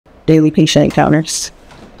daily patient encounters.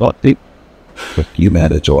 Well, you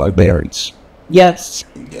manage a lot of parents. Yes.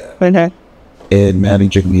 Yeah. Okay. In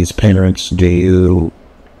managing these parents, do you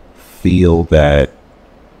feel that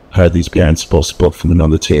are these parents supposed to put food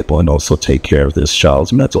on the table and also take care of this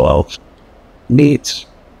child's mental health needs?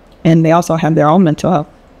 And they also have their own mental health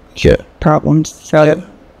problems. So,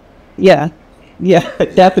 yeah,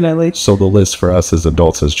 definitely. So the list for us as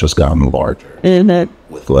adults has just gotten larger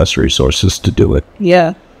with less resources to do it.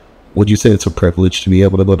 Yeah. Would you say it's a privilege to be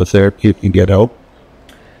able to go to therapy if you get help?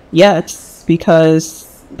 Yeah, it's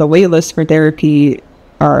because the wait lists for therapy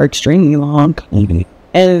are extremely long. Mm-hmm.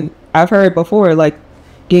 And I've heard before, like,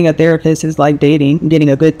 getting a therapist is like dating. Getting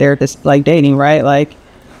a good therapist is like dating, right? Like,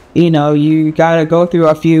 you know, you got to go through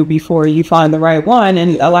a few before you find the right one.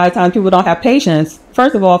 And a lot of times people don't have patience.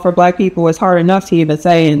 First of all, for Black people, it's hard enough to even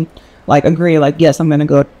say and, like, agree, like, yes, I'm going to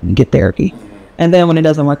go get therapy. And then when it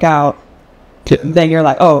doesn't work out, then you're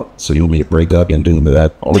like, oh. So you want me to break up and do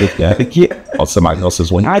that all this guy? Or somebody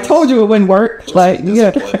else's one? I told you it wouldn't work. Like,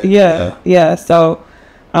 yeah. So,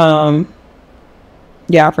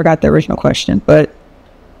 yeah, I forgot the original question, but.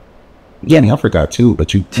 Yeah, I forgot too,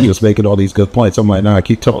 but you was making all these good points. I'm like, nah,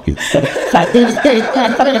 keep talking. But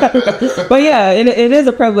yeah, it is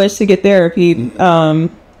a privilege to get therapy,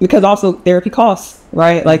 because also therapy costs,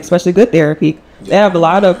 right? Like, especially good therapy. They have a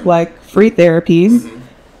lot of, like, free therapies.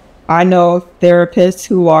 I know therapists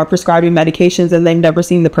who are prescribing medications and they've never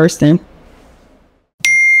seen the person.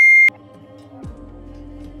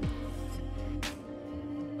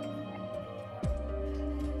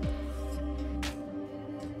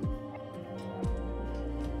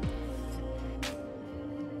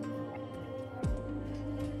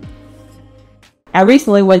 I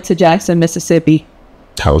recently went to Jackson, Mississippi.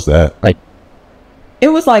 How's that? It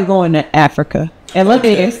was like going to Africa. And let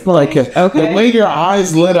me explain. Okay. The way your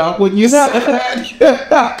eyes lit up when you said that.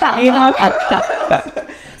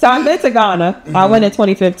 So I've been to Ghana. I went in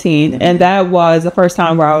 2015. And that was the first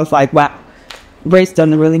time where I was like, wow, race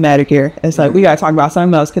doesn't really matter here. It's like, we got to talk about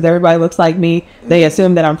something else because everybody looks like me. They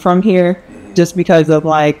assume that I'm from here just because of,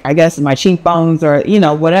 like, I guess my cheekbones or, you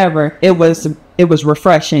know, whatever. It was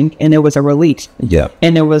refreshing and it was a relief. Yeah.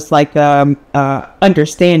 And it was like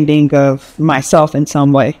understanding of myself in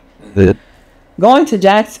some way. Going to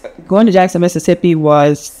Jackson, Mississippi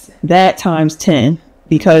was that times 10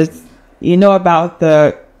 because you know about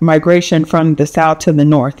the migration from the south to the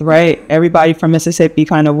north, right? Everybody from Mississippi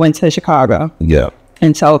kind of went to Chicago. Yeah.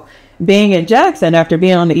 And so being in Jackson after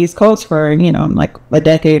being on the East Coast for, you know, like a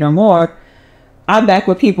decade or more, I'm back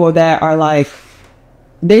with people that are like,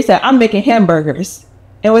 they said, I'm making hamburgers.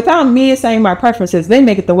 And without me saying my preferences, they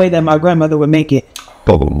make it the way that my grandmother would make it.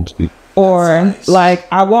 Or like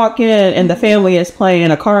I walk in and the family is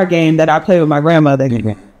playing a card game that I play with my grandmother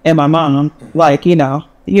and my mom. Like, you know,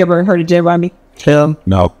 you ever heard of Jim Rummy?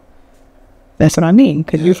 No. That's what I mean.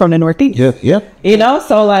 Because you're from the Northeast. Yeah. You know,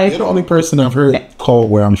 so like. You're the only person I've heard call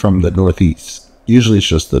where I'm from the Northeast. Usually it's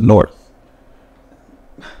just the North.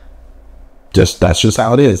 That's just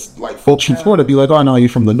how it is. Like folks from Florida be like, oh no, you're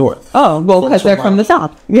from the North. Oh, well, because they're from the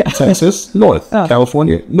South. Yeah. Texas, North.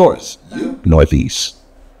 California, North. Northeast.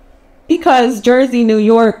 Because Jersey, New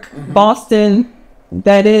York, Boston,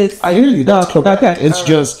 that is. I hear you. That's correct. Okay. It's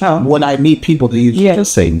just when I meet people, they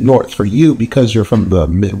just say North for you because you're from the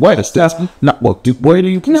Midwest. That's not what. Where do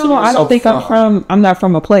you? No, I don't think I'm from. I'm not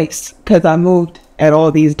from a place because I moved at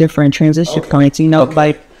all these different transition points. You know,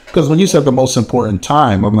 like. Because when you said the most important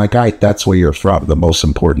time, I'm like, that's where you're from, the most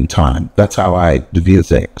important time. That's how I view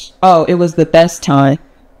things. Oh, it was the best time,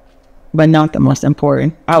 but not the most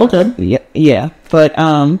important. Okay. Yeah. But,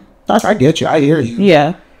 I get you. I hear you.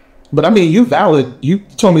 Yeah. But I mean, you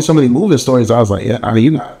told me so many movie stories. I was like, yeah, I mean,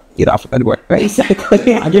 you not get off of anywhere. Right,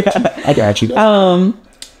 exactly. I got you.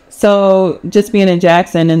 So just being in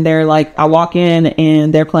Jackson and they're like, I walk in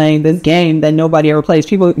and they're playing this game that nobody ever plays.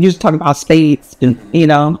 People usually talk about spades, you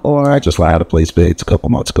know, or. I just learned how to play spades a couple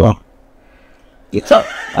months ago. So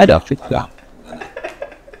I don't think so.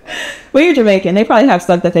 Well, you're Jamaican. They probably have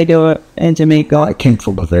stuff that they do in Jamaica. I came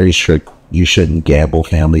from a very strict, you shouldn't gamble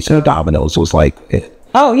family. So dominoes was like it.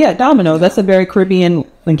 Oh, yeah, domino. That's a very Caribbean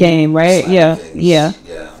game, right? Yeah.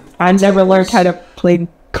 I never learned how to play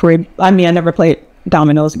I never played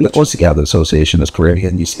dominoes. What's the Gather Association is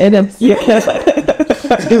Caribbean. You see. That's what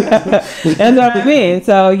I mean.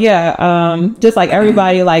 So, yeah, just like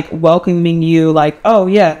everybody like welcoming you like, oh,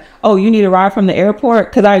 yeah, oh, you need a ride from the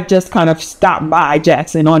airport? Because I just kind of stopped by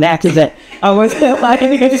Jackson on accident. I was like,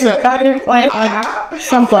 I didn't plan.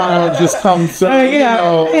 Sometimes just comes. I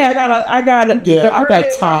got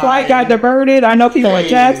the flight got diverted. I know people at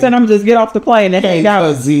Jackson. I'm just get off the plane and hang out.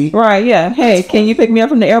 Right? Yeah. Hey, can you pick me up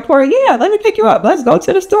from the airport? Yeah, let me pick you up. Let's go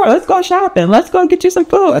to the store. Let's go shopping. Let's go get you some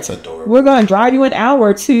food. That's adorable. We're going to drive you an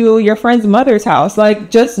hour to your friend's mother's house.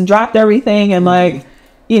 Like, just dropped everything and like,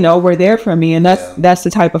 were there for me. And that's the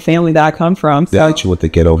type of family that I come from. So you with the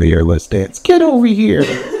get over here, let's dance. Get over here,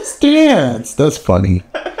 let's dance. That's funny.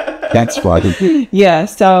 That's funny. Yeah.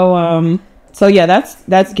 So yeah,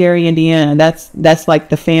 that's Gary, Indiana. That's like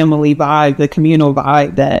the family vibe, the communal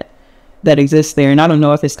vibe that exists there. And I don't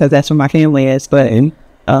know if it's because that's where my family is, but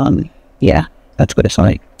yeah, that's what it's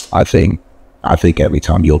like. I think every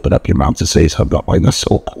time you open up your mouth to say something, I'm like, that's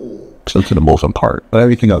so cool. So to the most part, but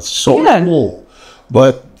everything else is so cool.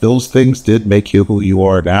 But those things did make you who you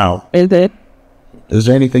are now. Is it? Is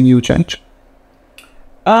there anything you would change?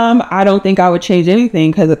 I don't think I would change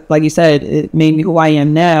anything because, like you said, it made me who I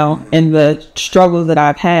am now. And the struggles that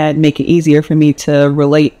I've had make it easier for me to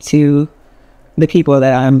relate to the people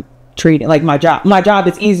that I'm treating. Like my job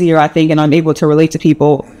is easier, I think, and I'm able to relate to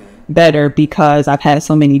people better because I've had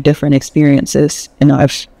so many different experiences and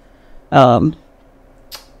I've come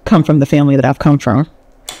from the family that I've come from.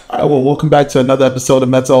 All right, well, welcome back to another episode of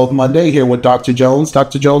Mental Health Monday here with Dr. Jones.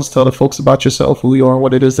 Dr. Jones, tell the folks about yourself, who you are, and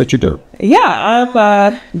what it is that you do. Yeah,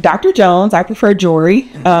 I'm Dr. Jones. I prefer Jorie.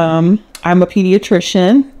 I'm a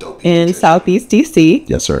pediatrician in Southeast DC.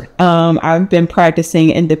 Yes, sir. I've been practicing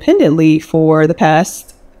independently for the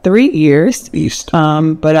past 3 years.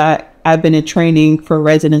 But I've been in training for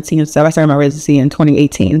residency and stuff. I started my residency in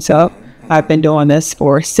 2018, so I've been doing this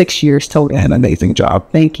for 6 years total. An amazing job.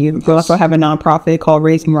 Thank you. We also have a nonprofit called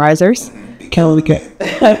Raising Risers.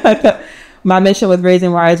 My mission with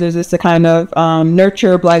Raising Risers is to kind of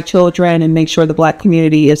nurture Black children and make sure the Black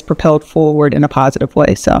community is propelled forward in a positive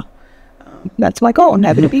way. So that's my goal. I'm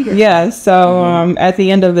happy to be here. Yeah. So at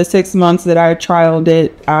the end of the 6 months that I trialed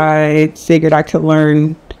it, I figured I could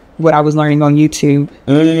learn what I was learning on YouTube.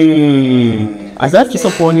 Is that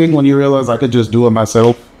disappointing when you realize I could just do it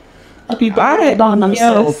myself?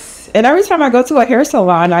 Yes. And every time I go to a hair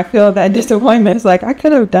salon, I feel that disappointment. It's like, I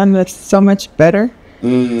could have done this so much better.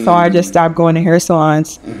 So I just stopped going to hair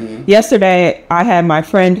salons. Yesterday, I had my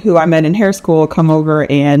friend who I met in hair school come over,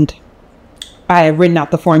 and I had written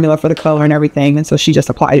out the formula for the color and everything. And so she just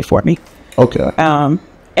applied it for me. Okay. And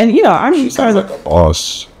I'm sounds like a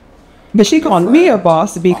boss. But she called me a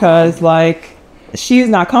boss because, like, she's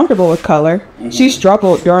not comfortable with color. She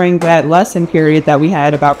struggled during that lesson period that we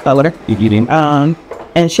had about color.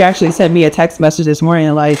 And she actually sent me a text message this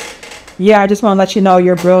morning like, yeah, I just want to let you know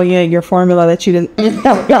you're brilliant. Your formula that you didn't. Let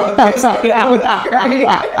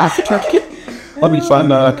me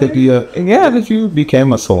find out I could be if you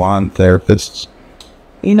became a salon therapist.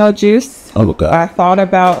 Juice. Oh, God. I thought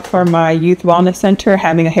about for my youth wellness center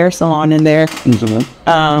having a hair salon in there.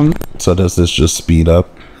 So does this just speed up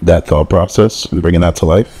that thought process, bringing that to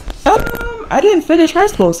life? I didn't finish high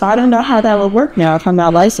school, so I don't know how that would work now if I'm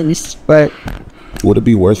not licensed. But would it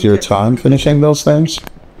be worth your time finishing those things?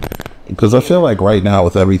 Because I feel like right now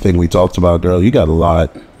with everything we talked about, girl, you got a lot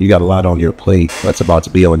on your plate. That's about to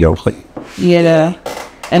be on your plate. Yeah,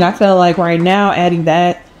 and I feel like right now adding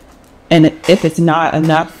that, and if it's not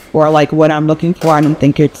enough or like what I'm looking for, I don't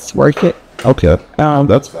think it's worth it. Okay,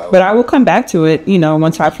 that's valid. But I will come back to it,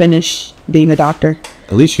 once I finish being a doctor.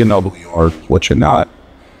 At least you know who you are, what you're not.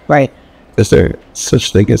 Right. Is there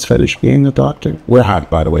such thing as fetish being a doctor? We're hot,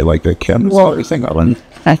 by the way, like the cameras. Well, everything.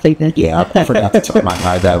 I think that. Yeah, I forgot to tell my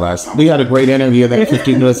guy that last. We had a great interview that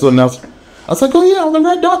 15 minutes with else. I was like, oh yeah, I'm the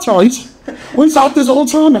red doctor. We thought this whole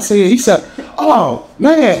time. I said, he said, oh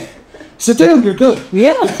man. Sit down, you're good.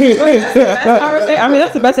 Yeah. I mean,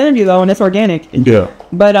 that's the best interview though, and it's organic. Yeah.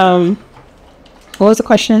 But what was the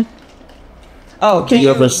question? Oh, can you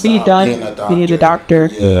ever be done being a doctor?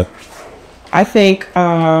 Yeah. I think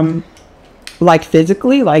like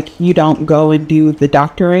physically, like you don't go and do the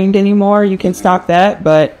doctoring anymore. You can stop that,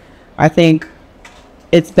 but I think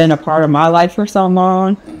it's been a part of my life for so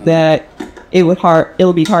long that it would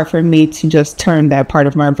be hard for me to just turn that part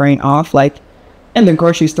of my brain off. Like in the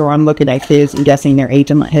grocery store, I'm looking at kids and guessing their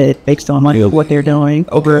age in my head based on like what they're doing.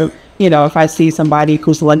 Okay. If I see somebody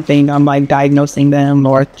who's limping, I'm like diagnosing them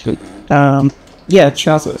or I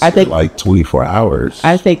think like 24 hours.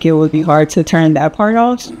 I think it would be hard to turn that part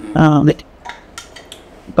off.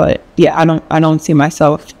 But yeah, I don't see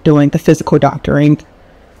myself doing the physical doctoring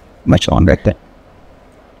much longer.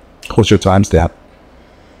 What's your time stamp?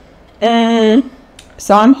 And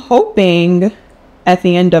so I'm hoping at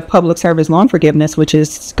the end of public service loan forgiveness, which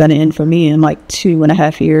is going to end for me in like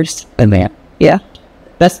 2.5 years. And man. Yeah.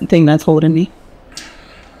 That's the thing that's holding me.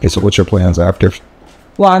 Okay, so what's your plans after?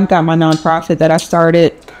 Well, I've got my nonprofit that I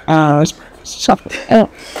started. That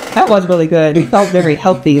was really good. It felt very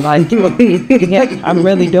healthy. Like, yeah, I'm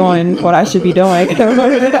really doing what I should be doing. But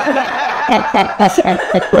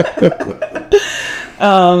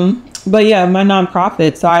yeah, my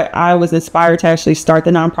nonprofit. So I was inspired to actually start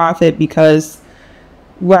the nonprofit because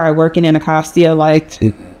where I work in Anacostia, like,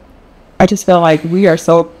 I just feel like we are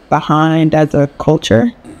so behind as a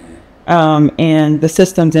culture. And the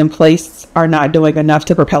systems in place are not doing enough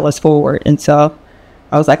to propel us forward. And so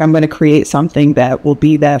I was like, I'm going to create something that will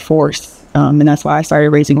be that force. And that's why I started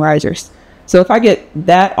Raising Risers. So if I get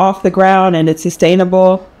that off the ground and it's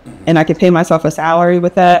sustainable and I can pay myself a salary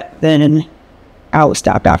with that, then I will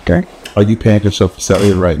stop after. Are you paying yourself a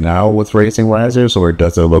salary right now with Raising Risers, or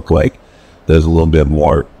does it look like there's a little bit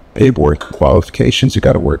more paperwork qualifications you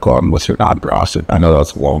got to work on with your nonprofit? I know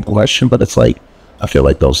that's a long question, but it's like, I feel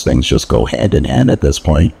like those things just go hand in hand at this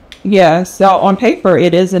point. Yeah, so on paper,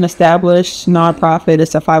 it is an established nonprofit.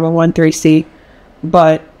 It's a 501(c),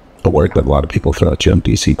 but The work that a lot of people throw at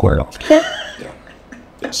GMDC quite often.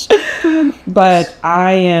 Yes. But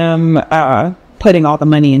I am putting all the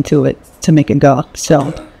money into it to make it go.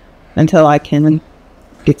 So until I can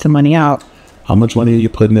get some money out. How much money are you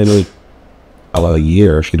putting into a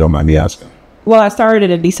year, if you don't mind me asking? Well, I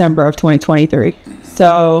started in December of 2023.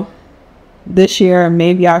 So this year,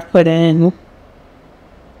 maybe I've put in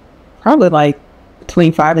probably like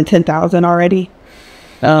between 5,000 and 10,000 already.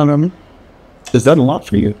 Is that a lot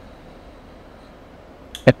for you?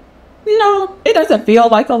 No, it doesn't feel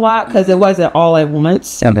like a lot because it wasn't all at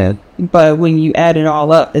once. Okay. But when you add it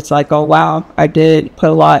all up, it's like, oh, wow, I did put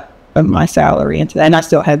a lot of my salary into that. And I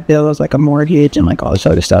still have bills like a mortgage and like all this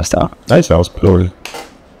other stuff. So Nice house. Or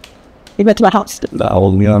you went to my house. that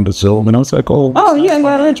old me on the Zoom, and I was like, Oh, yeah,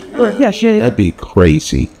 well, yeah, shit. that'd be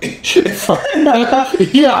crazy.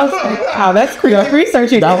 Yeah, I was like, wow, that's creative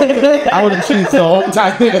researching. I would have changed the whole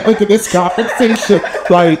time. Look at this conversation.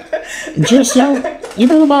 Like, just, you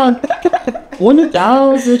know, about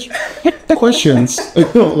 1,000 questions.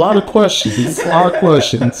 A lot of questions. A lot of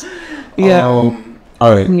questions. Yeah. All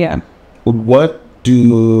right. Yeah. What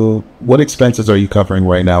expenses are you covering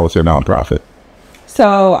right now with your nonprofit?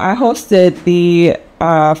 So I hosted the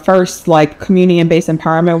first like community-based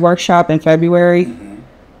empowerment workshop in February.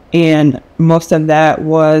 And most of that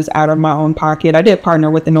was out of my own pocket. I did partner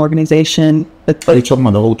with an organization. Are you talking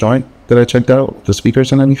about the whole joint that I checked out? The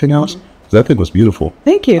speakers and anything else? That thing was beautiful.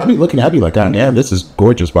 Thank you. I'd be looking at you like, God damn, this is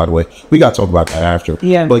gorgeous, by the way. We got to talk about that after.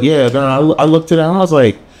 Yeah. But yeah, then I looked at it and I was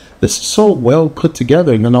like, this is so well put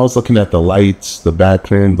together. And then I was looking at the lights, the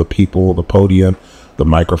background, the people, the podium, the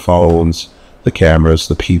microphones, the cameras,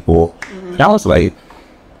 the people. And I was like,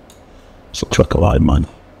 this will truck a lot of money.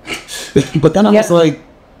 But then I was like,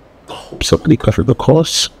 I hope somebody covered the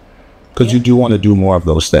costs. Because you do want to do more of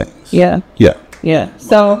those things. Yeah. Yeah. Yeah.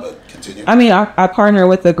 So, I mean, I partner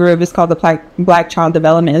with a group. It's called the Black Child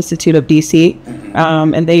Development Institute of DC.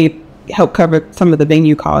 And they help cover some of the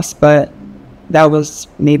venue costs, but that was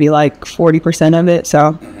maybe like 40% of it.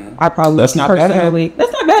 So I probably That's not bad.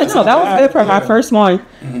 That's not bad. No, that was good for my first one.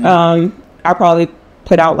 I probably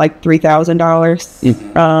put out like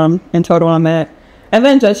 $3,000 in total on that. And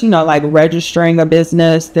then just, like registering a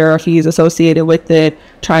business, there are fees associated with it,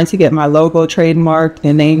 trying to get my logo trademarked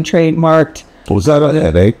and name trademarked. Was that a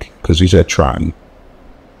headache? Because you said trying.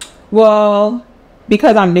 Well,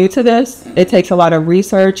 because I'm new to this, it takes a lot of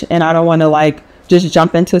research, and I don't want to like just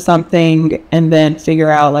jump into something and then figure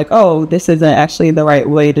out like, oh, this isn't actually the right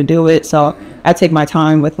way to do it. So I take my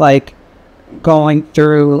time with like going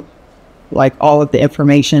through like all of the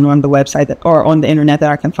information on the website or on the internet that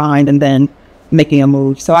I can find, and then making a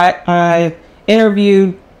move. So I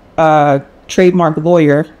interviewed a trademark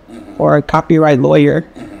lawyer or a copyright lawyer,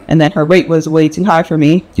 and then her rate was way too high for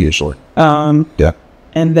me. Usually. Yeah.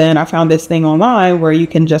 And then I found this thing online where you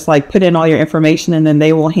can just like put in all your information, and then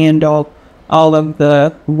they will handle all of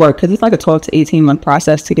the work, because it's like a 12 to 18 month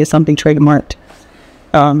process to get something trademarked.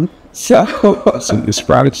 So it's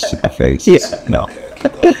products to the face. Yeah. No.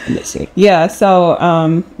 Yeah, so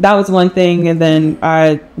that was one thing, and then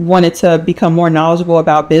I wanted to become more knowledgeable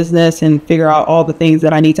about business and figure out all the things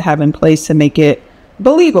that I need to have in place to make it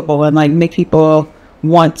believable and like make people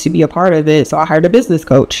want to be a part of it. So I hired a business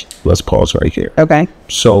coach. Let's pause right here. Okay.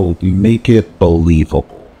 So you make it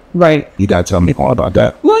believable. Right. You gotta tell me more about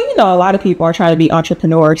that. Well, a lot of people are trying to be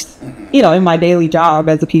entrepreneurs. In my daily job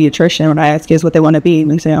as a pediatrician, when I ask kids what they want to be,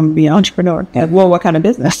 they say, I'm going to be an entrepreneur. And, well, what kind of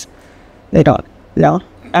business? They don't.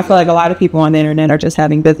 I feel like a lot of people on the internet are just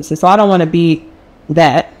having businesses. So I don't want to be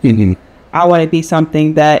that. I want to be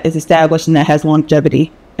something that is established and that has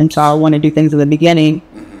longevity. And so I want to do things in the beginning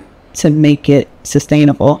to make it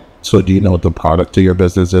sustainable. So do you know what the product of your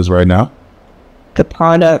business is right now? The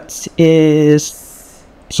product is...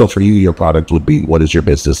 So for you, your product would be, what is your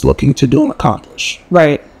business looking to do and accomplish?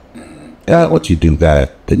 Right. Once you do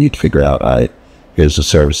that, then you'd figure out, here's the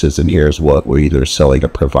services and here's what we're either selling or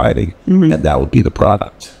providing. And that would be the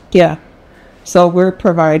product. Yeah. So we're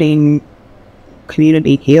providing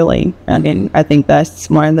community healing. I mean, I think that's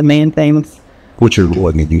one of the main things. Which you're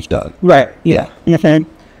what you've done. Right. Yeah.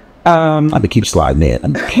 I'm gonna keep sliding in.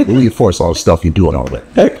 I'm gonna reinforce all the stuff you're doing already.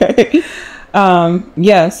 Okay.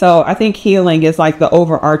 Yeah. So I think healing is like the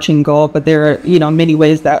overarching goal, but there are, many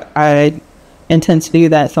ways that I intend to do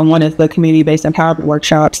that. So one is the community-based empowerment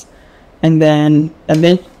workshops. And then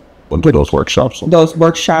what are those workshops? Those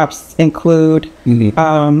workshops include,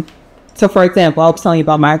 so for example, I'll tell you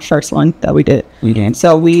about my first one that we did.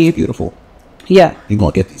 So Beautiful. Yeah. You're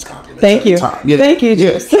going to get these compliments. Thank you. Yeah. Thank you.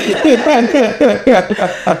 Yes.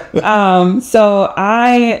 So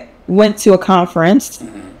I went to a conference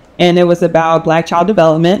and it was about Black child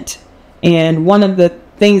development. And one of the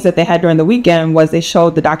things that they had during the weekend was they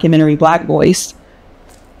showed the documentary Black Boys.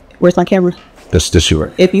 Where's my camera? This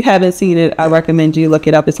sure. If you haven't seen it, I recommend you look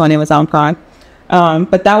it up. It's on Amazon Prime.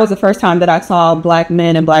 But that was the first time that I saw Black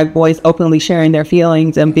men and Black boys openly sharing their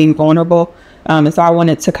feelings and being vulnerable. And so I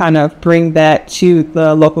wanted to kind of bring that to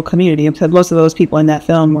the local community, because most of those people in that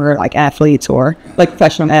film were like athletes or like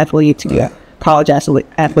professional athletes, college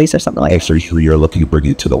athletes or something like that. So you're looking to bring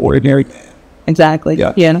it to the ordinary man. Exactly.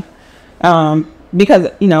 Yeah.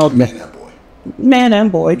 Because, man and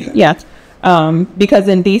boy. Yeah. Because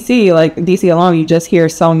in DC alone, you just hear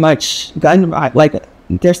so much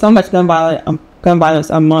there's so much gun violence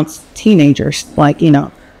amongst teenagers,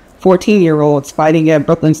 14-year-olds fighting at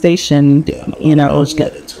Brooklyn Station, Let's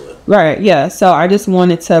get into it. Right. Yeah. So I just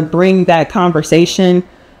wanted to bring that conversation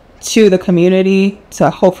to the community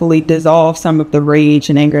to hopefully dissolve some of the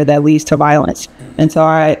rage and anger that leads to violence. And so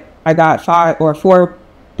I got 5 or 4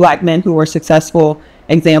 Black men who were successful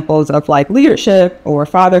examples of leadership or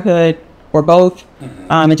fatherhood or both,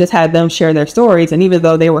 and just had them share their stories. And even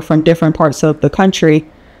though they were from different parts of the country,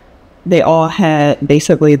 they all had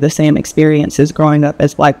basically the same experiences growing up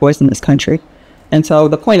as Black boys in this country. And so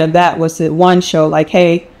the point of that was to, one, show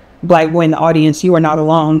hey, Black boy in the audience, you are not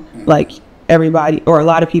alone. Everybody or a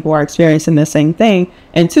lot of people are experiencing the same thing.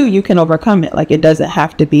 And 2, you can overcome it. It doesn't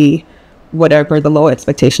have to be whatever the low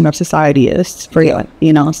expectation of society is for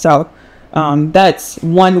you, So that's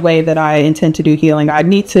one way that I intend to do healing. I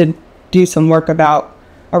need to do some work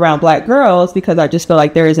around Black girls, because I just feel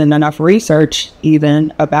like there isn't enough research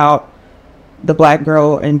even about the Black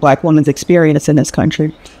girl and Black woman's experience in this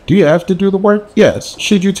country. Do you have to do the work? Yes.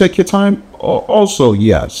 Should you take your time? Also,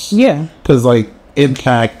 yes. Yeah. Because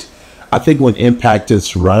impact, I think when impact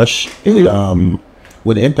is rush,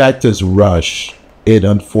 it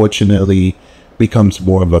unfortunately becomes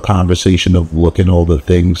more of a conversation of look at all the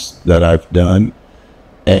things that I've done,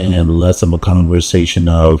 and less of a conversation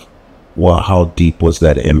of, well, how deep was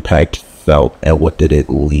that impact felt and what did it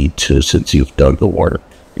lead to since you've done the work?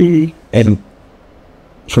 And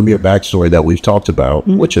from your backstory that we've talked about,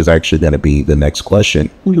 which is actually going to be the next question,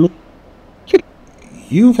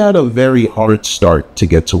 you've had a very hard start to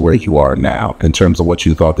get to where you are now in terms of what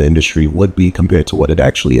you thought the industry would be compared to what it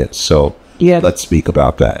actually is. So let's speak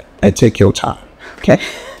about that and take your time. Okay.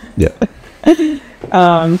 Yeah.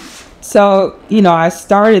 So, I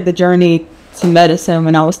started the journey to medicine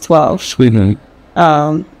when I was 12.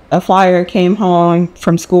 A flyer came home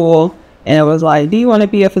from school and it was do you want to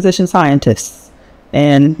be a physician scientist?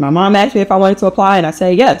 And my mom asked me if I wanted to apply, and I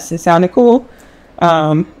said yes. It sounded cool.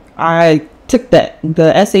 I took the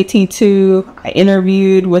SAT-2. I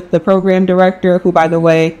interviewed with the program director, who, by the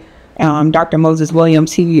way, Dr. Moses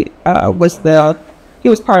Williams, he was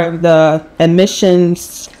part of the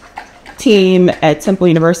admissions team at Temple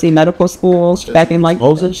University Medical School back in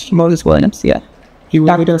Moses Williams, yeah. He was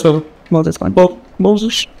Dr. Moses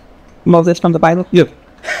Williams. Moses from the Bible. Yeah.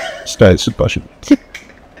 That's a question.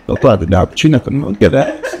 No private now, but you're not gonna get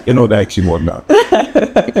that. You know that actually more now.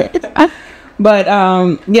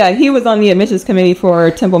 But he was on the admissions committee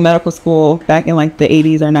for Temple Medical School back in the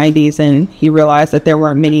 80s or 90s, and he realized that there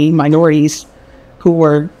weren't many minorities who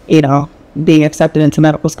were, being accepted into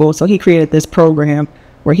medical school. So he created this program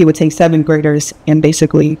where he would take 7th graders and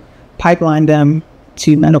basically pipeline them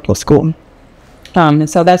to medical school. And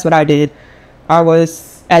so that's what I did. I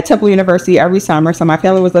was at Temple University every summer. So my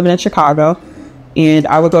family was living in Chicago, and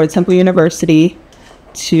I would go to Temple University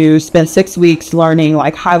to spend 6 weeks learning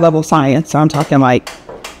like high level science. So I'm talking like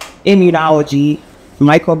immunology,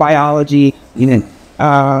 microbiology.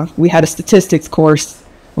 We had a statistics course.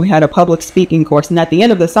 We had a public speaking course. And at the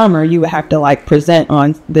end of the summer, you would have to like present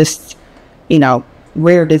on this,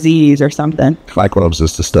 rare disease or something. Microbes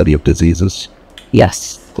is the study of diseases.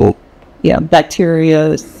 Yes. Cool. Yeah,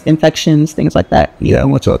 bacteria, infections, things like that. Yeah, I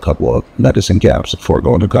went to a couple of medicine camps before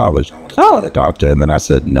going to college. Oh. The doctor, and then I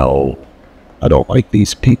said, no, I don't like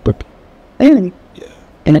these people. And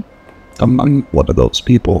I'm one of those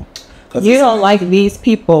people. you don't like these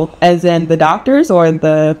people, as in the doctors or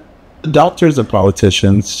the... Doctors and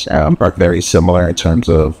politicians are very similar in terms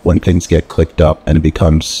of when things get clicked up and it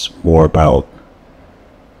becomes more about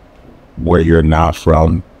where you're not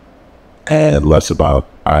from and less about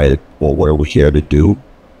where we're here to do.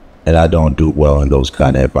 And I don't do well in those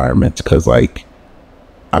kind of environments because, like,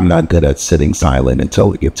 I'm not good at sitting silent until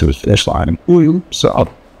we get to the finish line. So,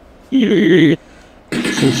 Yeah.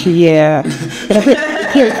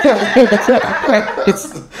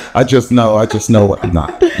 I just know what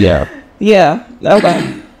not. Yeah. Yeah.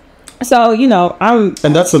 Okay. So,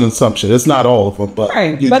 And that's an assumption. It's not all of them, but...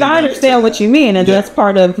 Right. But I understand what you mean, and that's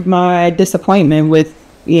part of my disappointment with,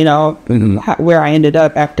 where I ended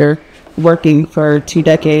up after working for 2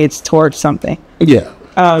 decades towards something. Yeah.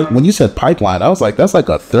 When you said pipeline, I was like, that's like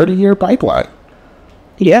a 30-year pipeline.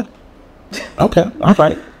 Yeah. Okay. All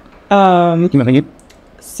right.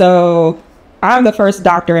 So I'm the first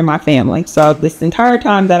doctor in my family. So this entire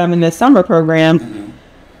time that I'm in this summer program,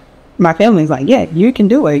 my family's like, yeah, you can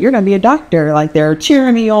do it. You're going to be a doctor. Like, they're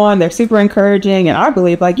cheering me on. They're super encouraging. And I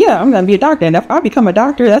believe, like, yeah, I'm going to be a doctor. And if I become a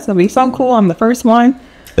doctor, that's going to be so cool. I'm the first one.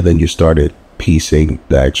 And then you started piecing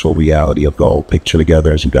the actual reality of the whole picture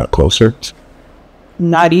together as you got closer?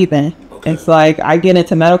 Not even. Okay. It's like I get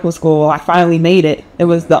into medical school. I finally made it. It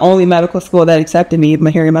was the only medical school that accepted me,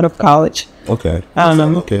 Meharry Medical College. Okay.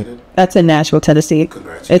 Okay. That's in Nashville, Tennessee.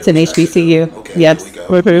 It's an HBCU. Okay. Yes.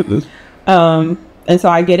 And so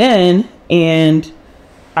I get in and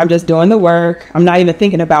I'm just doing the work. I'm not even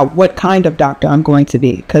thinking about what kind of doctor I'm going to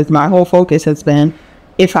be because my whole focus has been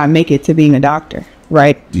if I make it to being a doctor,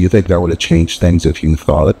 right? Do you think that would have changed things if you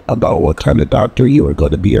thought about what kind of doctor you were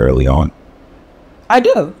going to be early on? I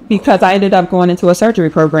do, because I ended up going into a surgery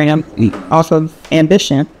program off of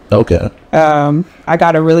ambition. Okay. I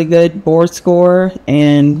got a really good board score,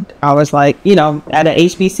 and I was like, at an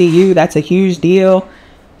HBCU, that's a huge deal.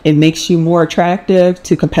 It makes you more attractive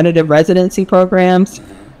to competitive residency programs.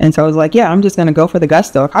 And so I was like, yeah, I'm just going to go for the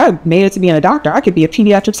gusto. If I made it to being a doctor, I could be a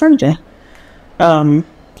pediatric surgeon. Go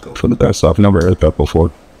for the gusto. I've never heard that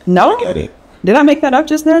before. No? I get it. Did I make that up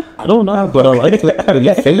just then? I don't know, but I like it. I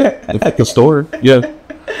like the story. Yeah.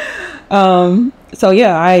 So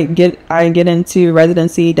yeah, I get into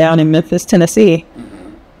residency down in Memphis, Tennessee,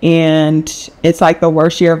 and it's like the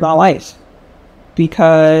worst year of my life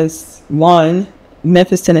because one,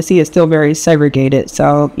 Memphis, Tennessee is still very segregated.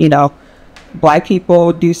 So Black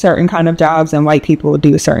people do certain kind of jobs and white people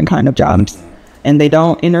do certain kind of jobs, and they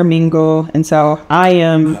don't intermingle. And so I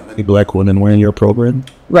am... How many Black women were in your program?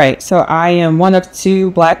 Right. So I am one of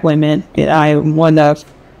 2 Black women, and I am one of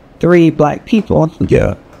 3 Black people.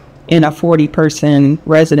 Yeah. In a 40-person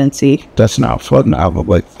residency. That's not fun. I would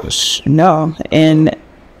like this. No. And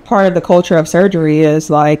part of the culture of surgery is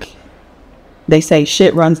like, they say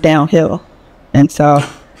shit runs downhill. And so...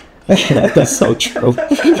 That's so true.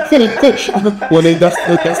 That's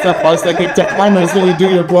that part that can take my nice when you do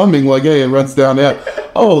your plumbing. Like, hey, it runs down there.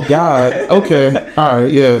 Oh, God. Okay. All right.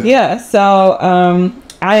 Yeah. Yeah. So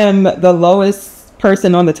I am the lowest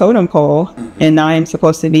person on the totem pole, and I am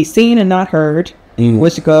supposed to be seen and not heard,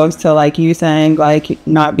 which goes to like you saying, like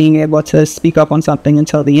not being able to speak up on something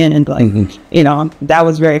until the end. Like, that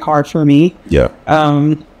was very hard for me. Yeah.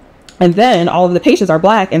 And then all of the patients are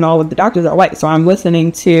Black and all of the doctors are white. So I'm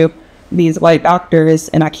listening to these white doctors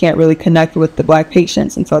and I can't really connect with the Black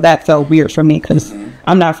patients. And so that felt weird for me because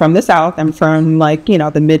I'm not from the South. I'm from like,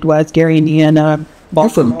 the Midwest, Gary, Indiana,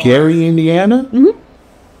 Baltimore. You're from Gary, Indiana? Mm-hmm.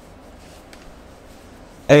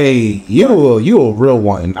 Hey, you a real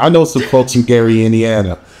one. I know some folks in Gary,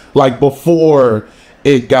 Indiana. Like before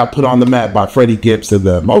it got put on the map by Freddie Gibbs and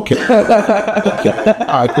them. Okay. All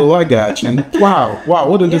right, cool. I got you. Wow.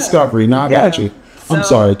 What a discovery. Now I got you. I'm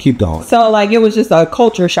sorry. Keep going. So like it was just a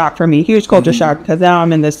culture shock for me. Huge culture shock because now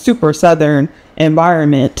I'm in this super Southern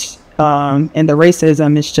environment. And the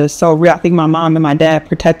racism is just so real. I think my mom and my dad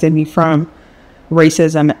protected me from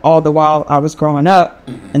racism all the while I was growing up.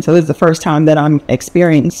 And so this is the first time that I'm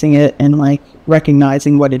experiencing it and like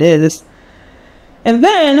recognizing what it is. And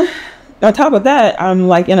then on top of that, I'm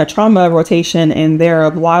like in a trauma rotation, and there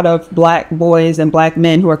are a lot of Black boys and Black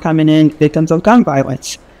men who are coming in victims of gun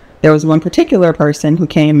violence. There was one particular person who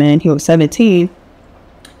came in, he was 17,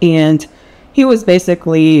 and he was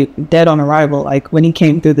basically dead on arrival. Like when he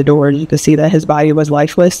came through the door, you could see that his body was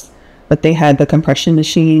lifeless, but they had the compression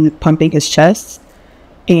machine pumping his chest.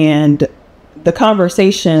 And the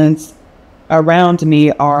conversations around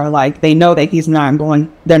me are like, they know that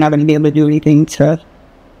they're not going to be able to do anything to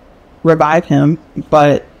revive him,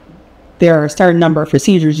 but there are a certain number of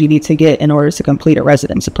procedures you need to get in order to complete a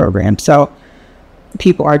residency program. So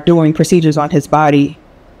people are doing procedures on his body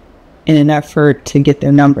in an effort to get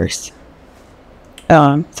their numbers.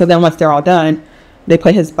 So then once they're all done, they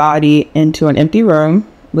put his body into an empty room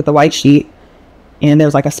with a white sheet, and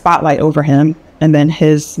there's like a spotlight over him. And then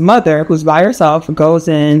his mother, who's by herself, goes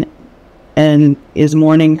in and is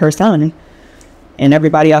mourning her son. And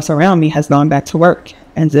everybody else around me has gone back to work,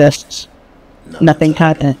 and just nothing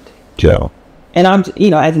happened. Joe. And I'm,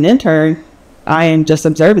 as an intern, I am just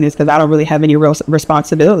observing this because I don't really have any real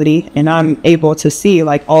responsibility. And I'm able to see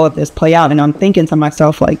like all of this play out. And I'm thinking to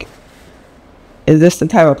myself, like, is this the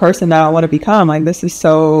type of person that I want to become? Like, this is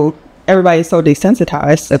everybody's so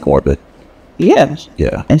desensitized. Like orbit. Yeah.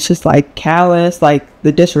 Yeah. It's just like callous, like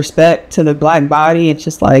the disrespect to the Black body. It's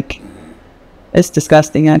just like, it's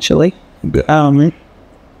disgusting, actually. Yeah.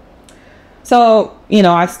 So,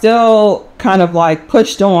 I still kind of like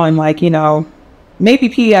pushed on, like, maybe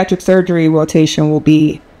pediatric surgery rotation will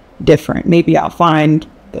be different. Maybe I'll find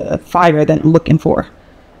the fire that I'm looking for.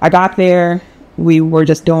 I got there. We were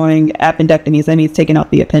just doing appendectomies. That means taking out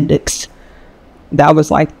the appendix. That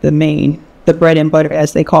was like the bread and butter,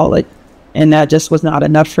 as they call it. And that just was not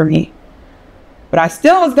enough for me. But I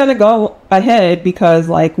still was going to go ahead because,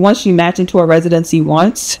 like, once you match into a residency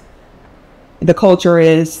once, the culture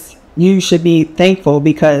is you should be thankful,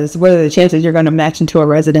 because what are the chances you're going to match into a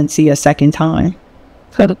residency a second time?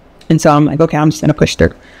 And so I'm like, okay, I'm just going to push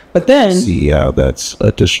through. But then... See how that's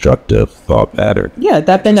a destructive thought pattern. Yeah,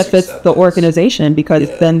 that benefits the organization,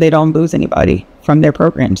 because then they don't lose anybody from their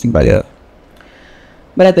programs. Yeah.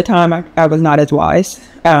 But at the time, I was not as wise.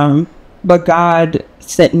 But God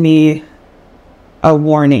sent me a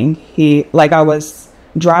warning. I was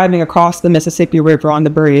driving across the Mississippi River on the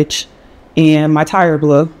bridge, and my tire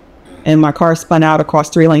blew, and my car spun out across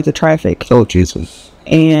 3 lanes of traffic. Oh, Jesus.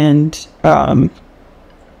 And there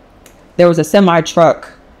was a semi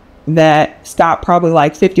truck that stopped probably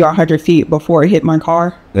like 50 or 100 feet before it hit my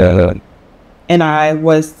car. Yeah. And I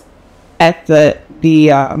was at the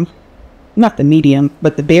not the median,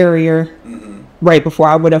 but the barrier right before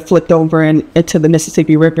I would have flipped over into the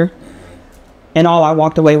Mississippi River. And all I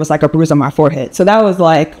walked away was like a bruise on my forehead. So that was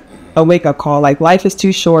like a wake-up call. Like, life is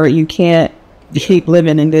too short. You can't keep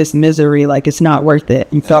living in this misery. Like, it's not worth it.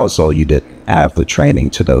 And so, also, you didn't have the training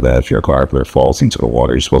to know that if your car falls into the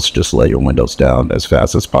water, you're supposed to just let your windows down as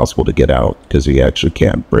fast as possible to get out, because you actually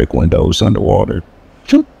can't break windows underwater.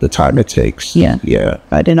 The time it takes. Yeah.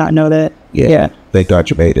 I did not know that. Yeah. Thank God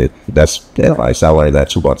you made it. That's advice. I learned that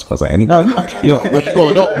 2 months because I ain't let's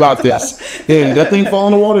go know about this. Yeah, that thing fall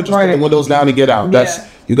in the water, just put the windows down and get out.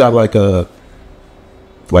 You got like a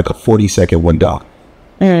 40-second window.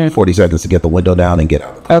 40 seconds to get the window down and get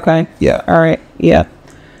out. Okay. Yeah. All right. Yeah.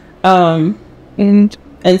 And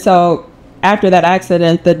so after that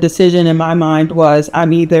accident, the decision in my mind was,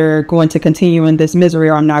 I'm either going to continue in this misery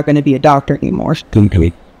or I'm not going to be a doctor anymore.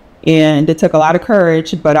 And it took a lot of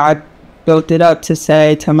courage, but I built it up to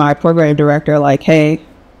say to my program director, like, hey,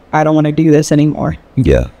 I don't want to do this anymore.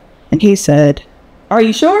 Yeah. And he said, are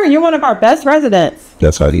you sure? You're one of our best residents.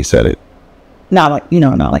 That's how he said it. Not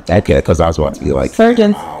like that. Okay, because I was about to be like...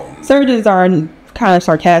 Surgeons are kind of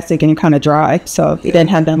sarcastic and kind of dry, so he didn't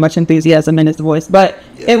have that much enthusiasm in his voice. But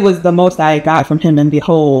it was the most I got from him in the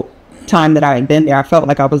whole time that I had been there. I felt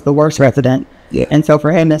like I was the worst resident. Yeah. And so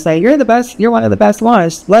for him to say, you're the best, you're one of the best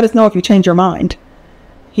ones, let us know if you change your mind.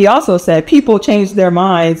 He also said people change their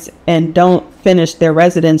minds and don't finish their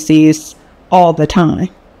residencies all the time.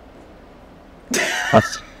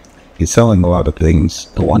 He's selling a lot of things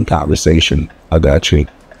in one conversation. I got you.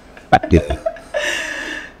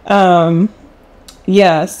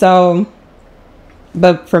 Yeah, so,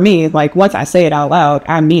 but for me, like, once I say it out loud,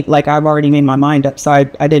 I've already made my mind up, so I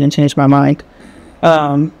didn't change my mind.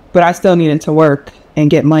 But I still needed to work and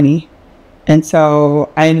get money. And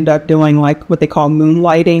so I ended up doing like what they call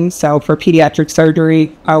moonlighting. So for pediatric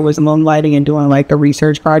surgery, I was moonlighting and doing like a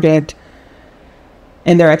research project.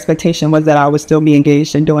 And their expectation was that I would still be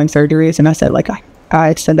engaged in doing surgeries. And I said, like,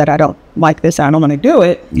 I said that I don't like this. I don't want to do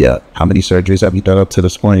it. Yeah. How many surgeries have you done up to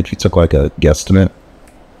this point? If you took like a guesstimate?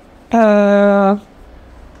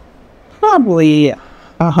 Probably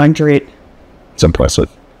 100. It's impressive.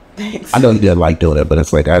 Thanks. I know you didn't like doing it, but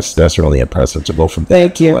it's like that's really impressive to go from that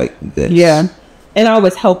Thank to you. like this. Yeah. And I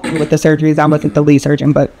was helping with the surgeries. I wasn't the lead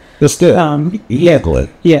surgeon, but It's still yeah. good.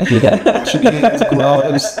 Yeah.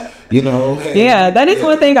 Gloves, you know. Yeah, that is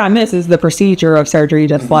one thing I miss is the procedure of surgery,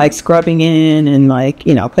 just like scrubbing in and like,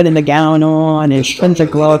 you know, putting the gown on and putting the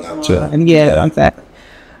gloves on. And yeah, exactly.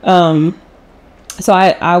 So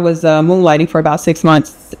I was moonlighting for about 6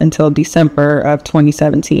 months until December of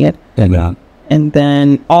 2017. And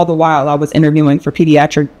then all the while I was interviewing for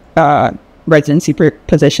pediatric residency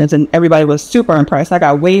positions, and everybody was super impressed. I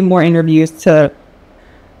got way more interviews for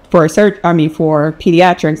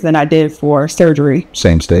pediatrics than I did for surgery.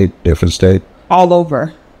 Same state, different state? All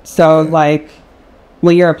over. So like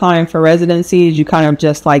when you're applying for residencies, you kind of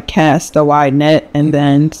just like cast a wide net and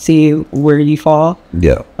then see where you fall.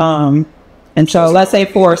 Yeah. And so let's say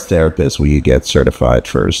for therapist, when you get certified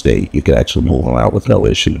for a state, you can actually move out with no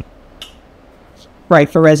issue. Right,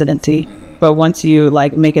 for residency. But once you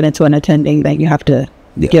like make it into an attending, then you have to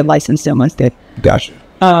get licensed in one state. Gotcha.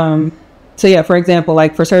 So yeah, for example,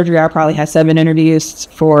 like for surgery, I probably had 7 interviews.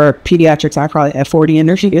 For pediatrics, I probably had 40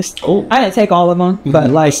 interviews. Oh. I didn't take all of them, but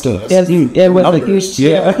like it was like huge.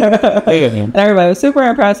 Yeah. And everybody was super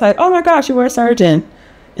impressed. Like, oh my gosh, you were a surgeon.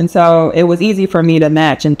 And so it was easy for me to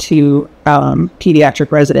match into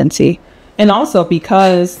pediatric residency. And also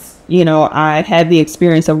because, you know, I had the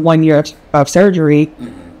experience of 1 year of surgery,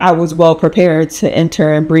 I was well prepared to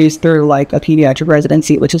enter and breeze through like a pediatric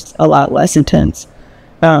residency, which is a lot less intense.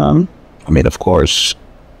 I mean, of course,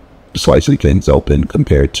 slicing things open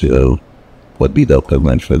compared to what be the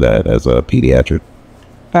equivalent for that as a pediatric?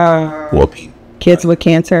 Kids with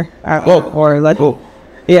cancer.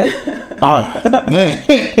 Yeah. Man.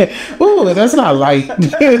 Oh, that's not light.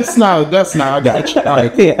 That's not, I got you.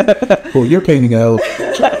 Like, yeah. Well, you're painting out.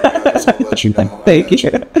 Thank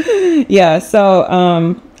you. Yeah, so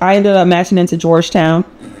I ended up matching into Georgetown,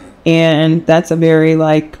 and that's a very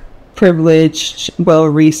like privileged,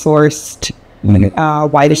 well-resourced,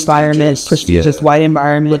 white environment, prestigious white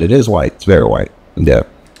environment. But it is white. It's very white. Yeah.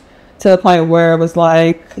 To the point where it was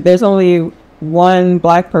like, there's only one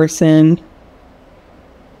black person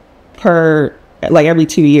per, like every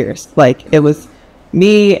 2 years. Like it was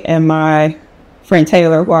me and my friend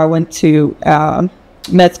Taylor, who I went to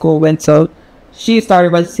med school with. So she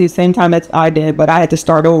started residency the same time as I did, but I had to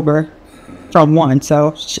start over from 1.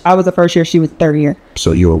 So I was the first year, she was third year.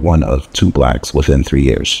 So you were one of 2 blacks within 3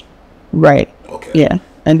 years. Right. Okay. Yeah.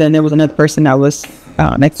 And then there was another person that was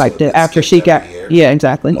expected after she got. Yeah,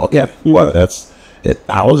 exactly. Okay. Yeah. Well, that's it.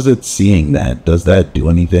 How is it seeing that? Does that do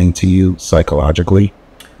anything to you psychologically?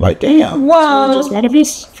 Like, damn. Well,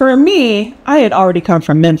 for me, I had already come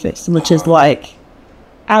from Memphis, which is like,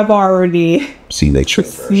 I've already seen they trick.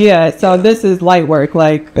 Yeah. So this is light work.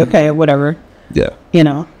 Like, okay, whatever. Yeah. You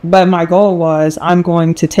know, but my goal was I'm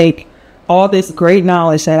going to take all this great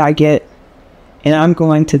knowledge that I get and I'm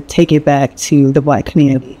going to take it back to the black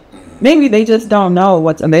community. Maybe they just don't know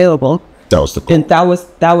what's available. That was the goal. And that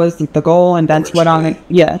was the goal, and that's what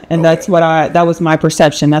that was my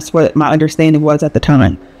perception. That's what my understanding was at the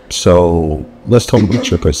time. So let's talk about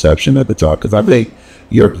your perception at the time, because I think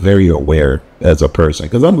you're very aware as a person.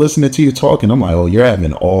 Because I'm listening to you talking, I'm like, oh, you're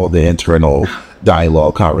having all the internal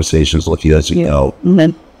dialogue conversations with you as you go.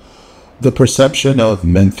 Mm-hmm. The perception of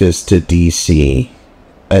Memphis to DC,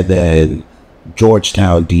 and then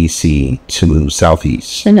Georgetown, DC to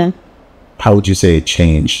Southeast. Mm-hmm. How would you say it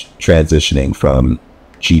changed transitioning from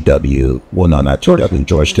GW, well, no, not GW,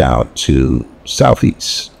 Georgetown to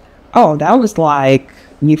Southeast? Oh, that was like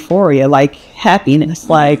euphoria, like happiness,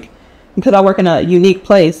 like, because I work in a unique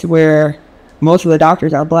place where most of the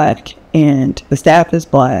doctors are black and the staff is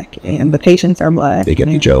black and the patients are black. They get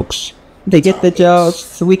the jokes. They get the jokes.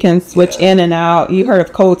 So we can switch in and out. You heard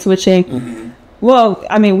of code switching? Mm-hmm. Well,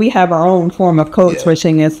 I mean, we have our own form of code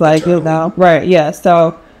switching. It's like, you know, right. Yeah.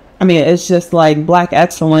 So, I mean, it's just like black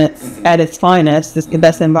excellence at its finest. It's the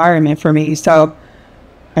best environment for me. So,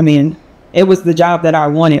 I mean, it was the job that I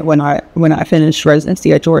wanted when I finished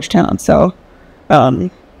residency at Georgetown. So, I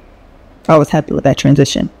was happy with that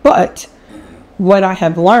transition. But what I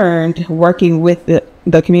have learned working with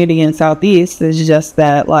the community in Southeast is just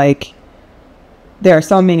that, like, there are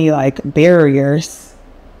so many like barriers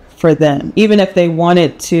for them, even if they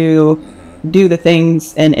wanted to do the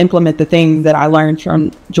things and implement the things that I learned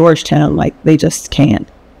from Georgetown, like they just can't,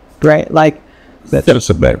 right? Like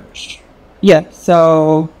that's a barriers. Yeah.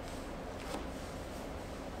 So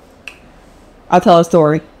I'll tell a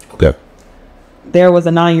story. Okay. There was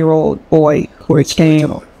a 9-year-old boy who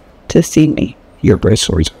came to see me. Your great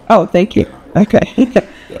stories. Oh, thank you. Okay.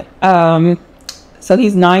 So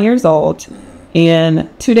he's 9 years old, and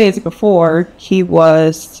 2 days before he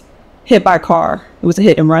was hit by a car. It was a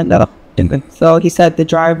hit and run though. So he said the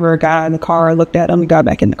driver got in the car, looked at him, and got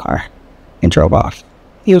back in the car and drove off.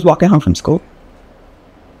 He was walking home from school.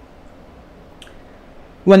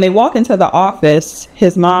 When they walk into the office,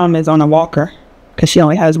 his mom is on a walker because she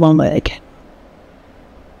only has one leg.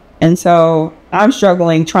 And so I'm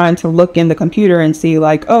struggling trying to look in the computer and see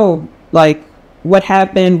like, oh, like what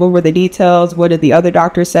happened? What were the details? What did the other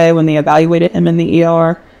doctor say when they evaluated him in the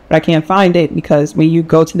ER? But I can't find it because when you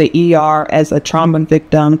go to the ER as a trauma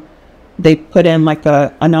victim, they put in like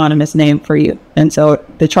a anonymous name for you. And so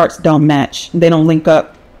the charts don't match. They don't link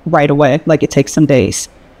up right away. Like it takes some days.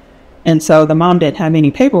 And so the mom didn't have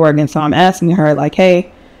any paperwork. And so I'm asking her like,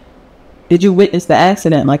 hey, did you witness the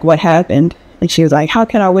accident? Like what happened? And she was like, how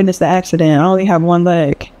can I witness the accident? I only have one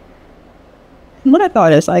leg. And what I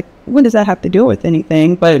thought is like, what does that have to do with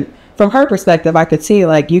anything? But from her perspective, I could see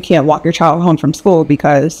like, you can't walk your child home from school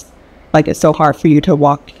because like, it's so hard for you to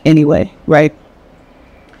walk anyway. Right.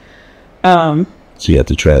 So you have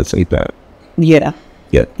to translate that. Yeah.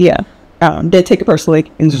 Yeah. Yeah. Did take it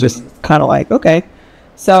personally and just kind of like, okay.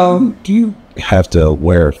 So do you have to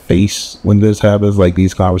wear a face when this happens? Like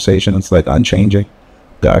these conversations, like unchanging?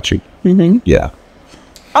 Got you. Mm-hmm. Yeah.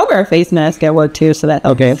 I'll wear a face mask at work too. So that,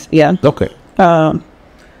 okay. Yeah. Okay.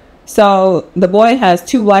 So the boy has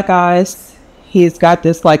 2 black eyes. He's got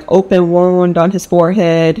this like open wound on his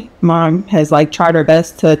forehead. Mom has like tried her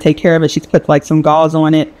best to take care of it. She's put like some gauze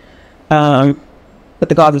on it. But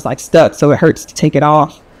the gauze is like stuck, so it hurts to take it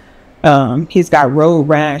off. He's got road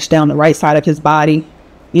rash down the right side of his body.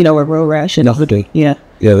 You know what road rash is? No, yeah.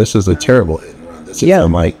 Yeah, this is a terrible this yeah.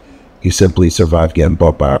 I'm like, you simply survived getting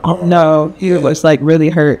bumped by a car. No, he was like really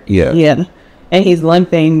hurt. Yeah. Yeah. And he's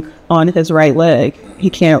limping on his right leg. He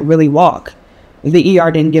can't really walk. The ER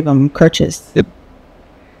didn't give him crutches.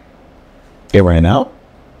 It ran out?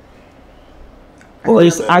 Well,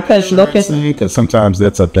 I couldn't look at it. Because sometimes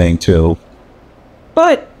that's a thing too.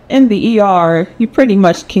 But in the ER, you pretty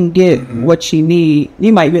much can get what you need.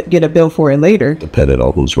 You might get a bill for it later. Depending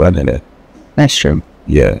on who's running it. That's true.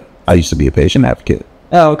 Yeah. I used to be a patient advocate.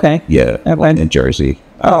 Oh, okay. Yeah. Okay. In Jersey.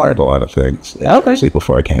 I learned a lot of things. Okay.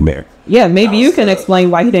 Before I came here. Yeah, maybe you can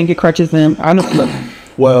explain why he didn't get crutches then. I don't know.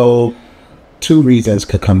 Well, 2 reasons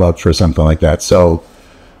could come up for something like that. So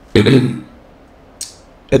it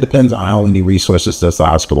depends on how many resources does the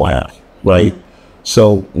hospital have, right?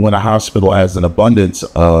 So when a hospital has an abundance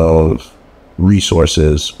of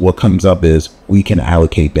resources, what comes up is we can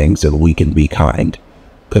allocate things and we can be kind.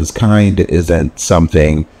 Because kind isn't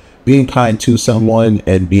something, being kind to someone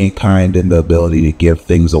and being kind in the ability to give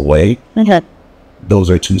things away,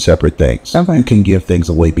 those are 2 separate things. Okay. You can give things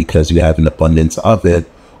away because you have an abundance of it,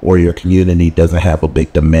 or your community doesn't have a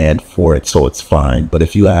big demand for it, so it's fine. But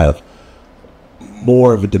if you have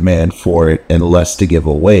more of a demand for it and less to give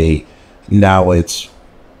away, now it's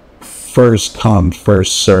first come,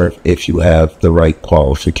 first serve if you have the right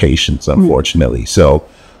qualifications, unfortunately. So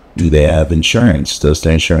do they have insurance? Does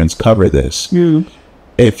the insurance cover this?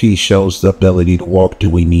 If he shows the ability to walk, do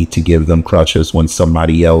we need to give them crutches when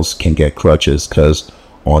somebody else can get crutches? Because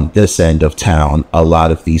on this end of town, a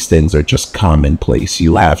lot of these things are just commonplace.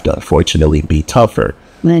 You have to, unfortunately, be tougher.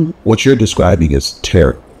 What you're describing is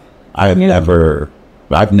terrible. I've never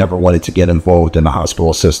wanted to get involved in the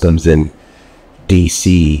hospital systems in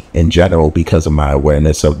DC in general because of my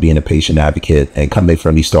awareness of being a patient advocate and coming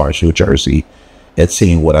from East Orange, New Jersey, and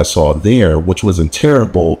seeing what I saw there, which wasn't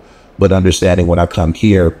terrible, but understanding when I come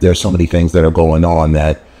here, there's so many things that are going on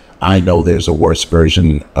that I know there's a worse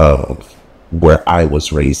version of where I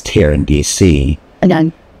was raised here in DC.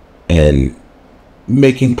 And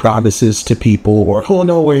making promises to people or, oh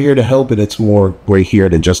no, we're here to help, and it's more, we're here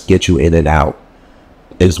to just get you in and out,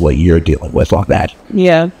 is what you're dealing with on that.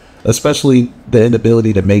 Yeah. Especially the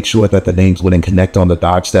inability to make sure that the names wouldn't connect on the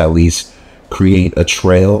docs, to at least create a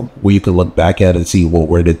trail where you can look back at and see, well,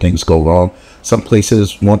 where did things go wrong? Some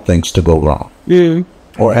places want things to go wrong.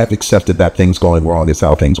 Or have accepted that things going wrong is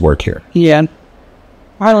how things work here. Yeah.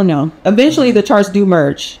 I don't know. Eventually the charts do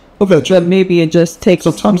merge. Eventually. But maybe it just takes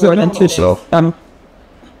sometimes more than 2 days.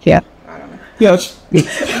 Yeah. Yes.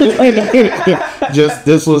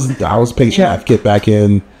 I was patient advocate back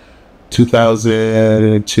in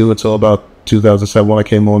 2002 until about 2007 when I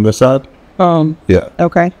came on this side. Yeah.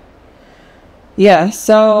 Okay. Yeah.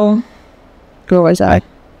 So, where was I?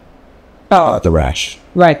 The rash.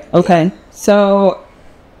 Right. Okay. So,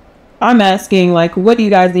 I'm asking, like, what do you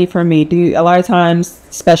guys need from me? A lot of times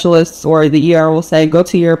specialists or the ER will say, go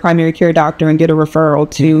to your primary care doctor and get a referral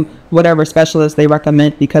to whatever specialist they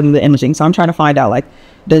recommend because of the imaging. So I'm trying to find out, like,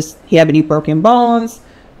 does he have any broken bones?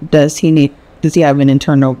 Does he have an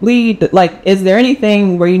internal bleed? Like, is there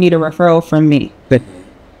anything where you need a referral from me?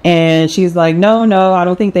 And she's like, no, I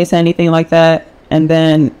don't think they said anything like that. And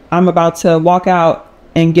then I'm about to walk out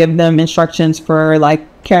and give them instructions for, like,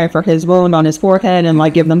 caring for his wound on his forehead and,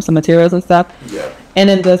 like, give them some materials and stuff. Yeah. And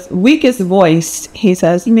in the weakest voice, he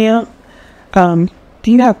says, ma'am,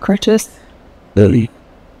 do you have crutches? Really?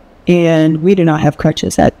 And we do not have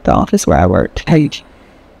crutches at the office where I worked. And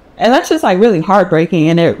that's just, like, really heartbreaking.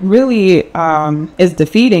 And it really is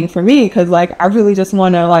defeating for me because, like, I really just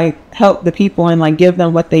want to, like, help the people and, like, give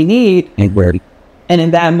them what they need. And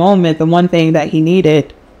in that moment, the one thing that he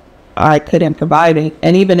needed, I couldn't provide it.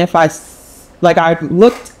 And even if I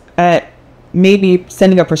looked at maybe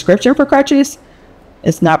sending a prescription for crutches,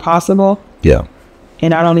 it's not possible. Yeah.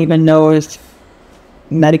 And I don't even know if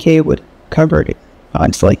Medicaid would cover it,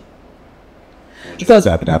 honestly. Because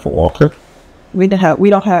I happen to have a walker. We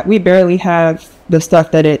barely have the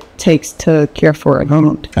stuff that it takes to care for a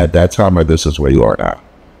wound. At that time, or this is where you are now?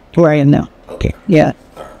 Where I am now. Okay. Yeah.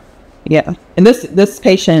 And this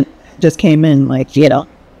patient just came in, like,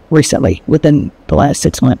 recently, within the last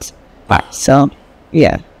 6 months. Wow. So,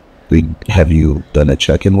 yeah. Have you done a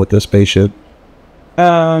check-in with this patient?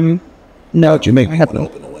 No. Did you make me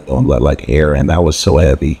open the window and let, like, air in? That was so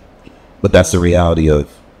heavy. But that's the reality of...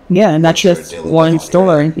 Yeah, and that's just one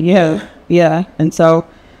story. Yeah. And so,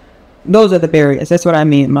 those are the barriers. That's what I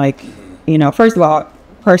mean. Like, first of all,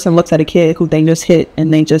 person looks at a kid who they just hit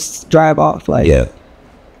and they just drive off. Like, yeah.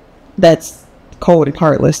 That's cold and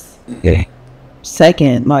heartless. Yeah.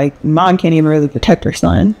 Second, like, mom can't even really protect her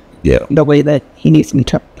son. Yeah. The way that he needs to be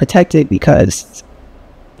protected because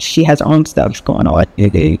she has her own stuff going on.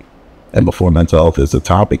 And before mental health is a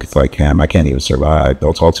topic, it's like, Cam, I can't even survive.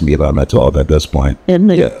 Don't talk to me about mental health at this point.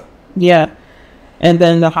 Yeah. And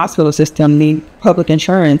then the hospital system, the public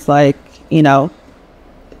insurance, like, he's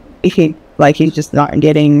just not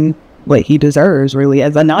getting what he deserves, really,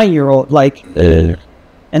 as a 9-year-old. Like,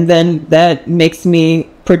 and then that makes me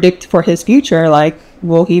predict for his future, like,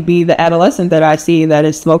 will he be the adolescent that I see that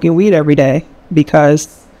is smoking weed every day?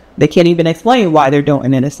 Because they can't even explain why they're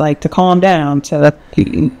doing it. It's like to calm down, to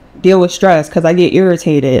deal with stress, because I get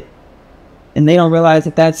irritated. And they don't realize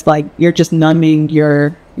that that's like, you're just numbing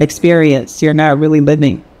your experience. You're not really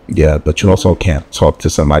living. Yeah, but you also can't talk to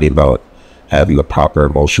somebody about having the proper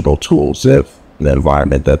emotional tools if the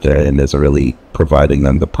environment that they're in isn't really providing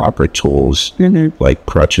them the proper tools, like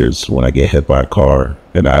crutches when I get hit by a car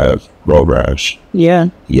and I have road rash. Yeah.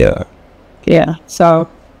 So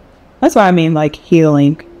that's why I mean, like,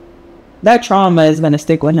 healing. That trauma is going to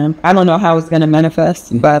stick with him. I don't know how it's going to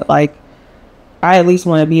manifest, but, like, I at least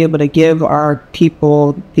want to be able to give our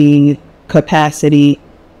people the capacity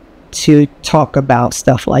to talk about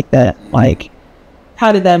stuff like that. Like,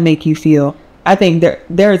 how did that make you feel? I think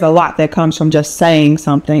there's a lot that comes from just saying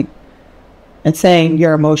something and saying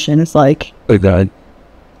your emotions. Like,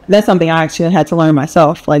 that's something I actually had to learn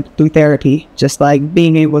myself, like, through therapy. Just, like,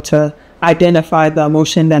 being able to identify the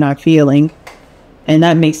emotion that I'm feeling. And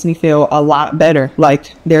that makes me feel a lot better.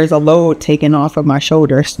 Like, there's a load taken off of my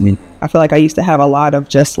shoulders. I feel like I used to have a lot of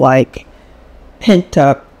just, like, pent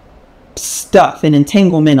up stuff and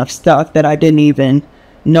entanglement of stuff that I didn't even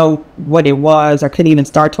know what it was or couldn't even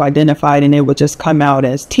start to identify it, and it would just come out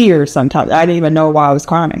as tears sometimes. I didn't even know why I was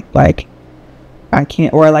crying. Like, I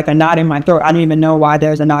can't, or like a knot in my throat. I don't even know why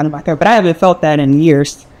there's a knot in my throat, but I haven't felt that in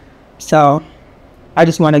years. So I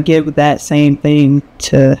just want to give that same thing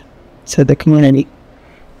to the community.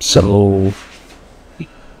 So,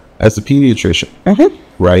 as a pediatrician,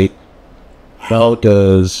 right, how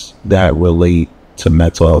does that relate to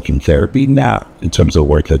mental health and therapy now in terms of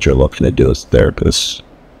work that you're looking to do as a therapist?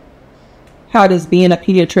 How does being a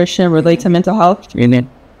pediatrician relate to mental health?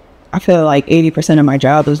 I feel like 80% of my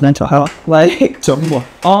job is mental health. Like, Tell me more.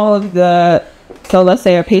 So let's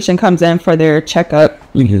say a patient comes in for their checkup.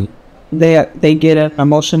 They get an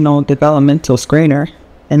emotional developmental screener,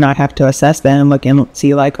 and I have to assess them, look and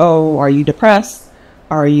see, like, oh, are you depressed?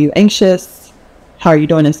 Are you anxious? How are you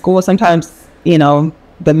doing in school? Sometimes, the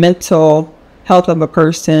mental health of a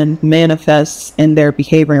person manifests in their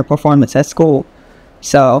behavior and performance at school.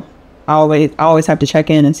 So I always have to check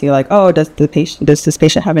in and see, like, oh, does this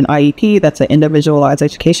patient have an IEP? That's an individualized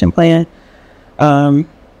education plan. Do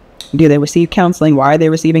they receive counseling? Why are they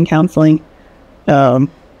receiving counseling? And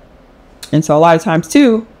so a lot of times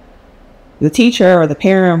too, the teacher or the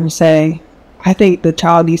parent will say, I think the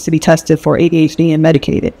child needs to be tested for ADHD and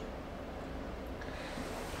medicated.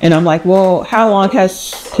 And I'm like, well, how long has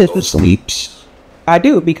Sleeps. I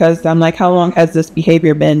do, because I'm like, how long has this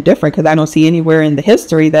behavior been different? Because I don't see anywhere in the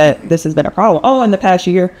history that this has been a problem. Oh, in the past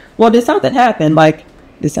year. Well, did something happen? Like,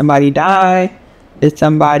 did somebody die? Did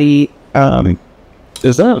somebody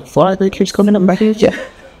Is that a fly that keeps coming up my head? yeah.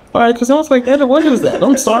 All right, because I was like, Edda, what is that?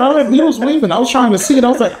 I'm sorry, he was waving. I was trying to see it. I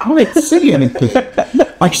was like, I don't see anything.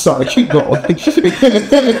 I'm sorry, keep going. I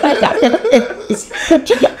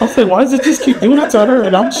was like, why does it just keep doing that to her?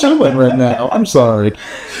 And I'm chilling right now. I'm sorry.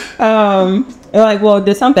 They're like, well,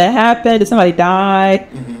 did something happen? Did somebody die?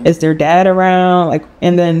 Is their dad around? Like,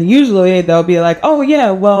 and then usually they'll be like, oh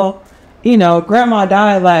yeah, well, you know, grandma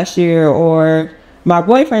died last year, or my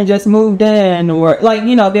boyfriend just moved in, or like,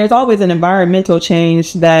 you know, there's always an environmental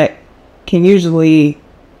change that can usually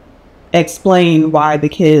explain why the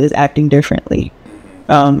kid is acting differently.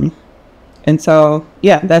 And so,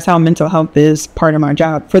 yeah, that's how mental health is part of my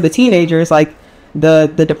job. For the teenagers, like the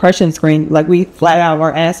depression screen, like we flat out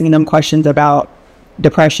are asking them questions about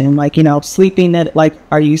depression, like, you know, sleeping, like,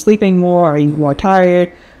 are you sleeping more? Are you more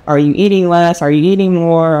tired? Are you eating less? Are you eating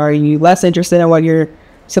more? Are you less interested in what you're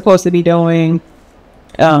supposed to be doing?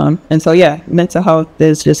 And so, yeah, mental health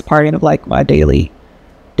is just part of like my daily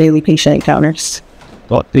patient encounters.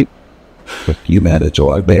 Well, you manage a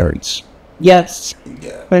lot of parents. Yes.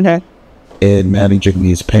 Yeah. Okay. In managing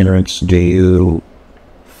these parents, do you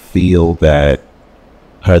feel that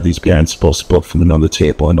are these parents supposed to put food on the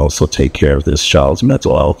table and also take care of this child's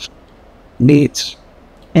mental health needs?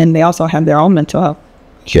 And they also have their own mental health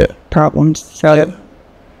problems. So,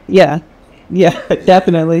 yeah,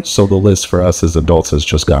 definitely. So the list for us as adults has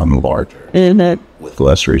just gotten larger with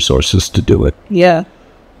less resources to do it. Yeah.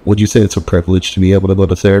 Would you say it's a privilege to be able to go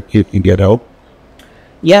to therapy and get help?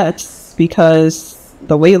 Yeah, it's because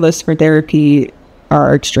the wait lists for therapy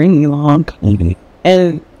are extremely long.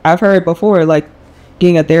 And I've heard before, like,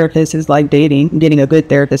 getting a therapist is like dating. Getting a good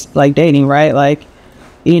therapist is like dating, right? Like,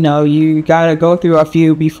 you know, you got to go through a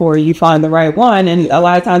few before you find the right one. And a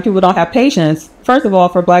lot of times people don't have patience. First of all,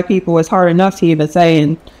 for Black people, it's hard enough to even say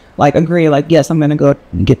and like agree, like, yes, I'm going to go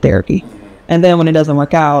get therapy. And then when it doesn't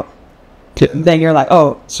work out, then you're like,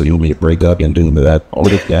 oh. So you want me to break up and do that?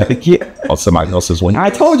 Yeah. Or somebody else's one? I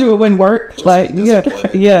told you it wouldn't work. Like,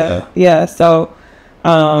 yeah. So,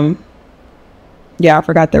 yeah, I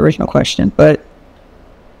forgot the original question, but.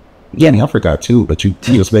 Yeah, I forgot too, but you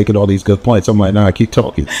was making all these good points. I'm like, nah, keep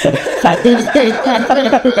talking. But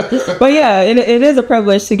yeah, it is a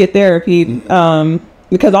privilege to get therapy,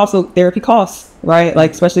 because also therapy costs, right?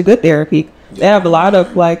 Like, especially good therapy. They have a lot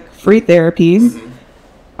of like free therapies.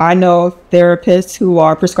 I know therapists who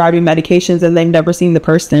are prescribing medications and they've never seen the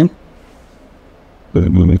person.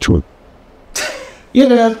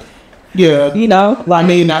 Yeah. You know, like, I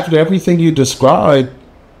mean, after everything you described,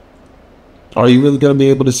 are you really going to be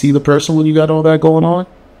able to see the person when you got all that going on?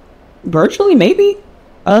 Virtually, maybe.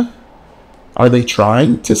 Are they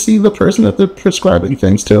trying to see the person that they're prescribing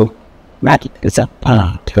things to? It's a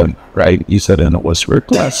right? You said in a whisper.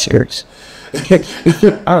 class series.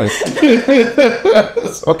 All right.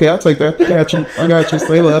 Okay, I'll take that. I got you.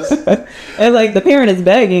 Stay less. And like the parent is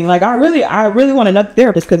begging, like, I really want another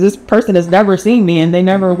therapist because this person has never seen me and they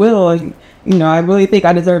never will. You know, I really think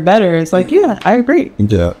I deserve better. It's like, yeah, I agree.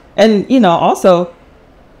 Yeah. And, you know, also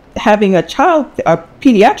having a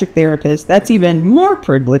pediatric therapist, that's even more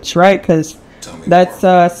privileged, right? Because that's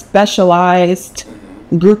a specialized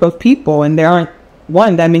group of people, and there aren't,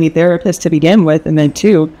 one, that many therapists to begin with, and then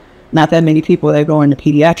two, not that many people that go into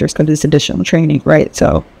pediatrics because it's additional training, right?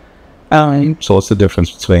 So, so what's the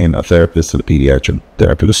difference between a therapist and a pediatric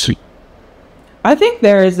therapist? I think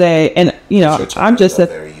there is and you know, I'm just a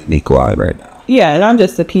very unique line right now. Yeah, and I'm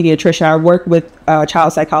just a pediatrician. I work with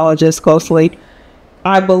child psychologists closely.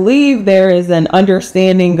 I believe there is an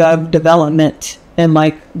understanding of development and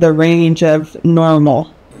like the range of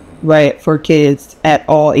normal, right, for kids at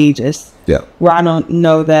all ages. Yeah. Where I don't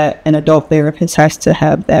know that an adult therapist has to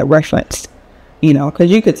have that reference, you know, because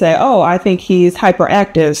you could say, oh, I think he's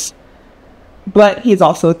hyperactive, but he's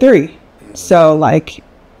also 3. So like,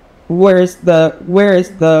 where's the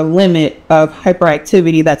limit of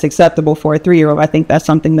hyperactivity that's acceptable for a 3-year-old? I think that's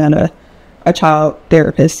something that a child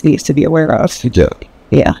therapist needs to be aware of.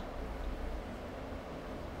 Yeah.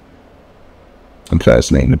 I'm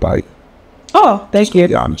fascinated by it. Oh, thank you. To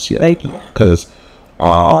be honest, yeah. Thank you. Because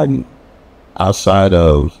outside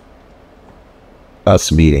of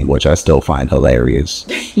us meeting, which I still find hilarious.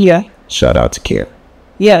 Yeah. Shout out to Kier.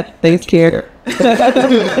 Yeah, thanks, Kier. Shout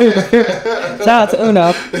out to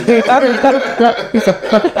Uno.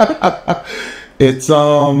 It's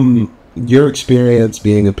your experience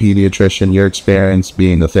being a pediatrician, your experience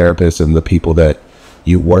being a therapist, and the people that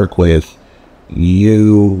you work with,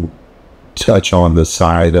 you touch on the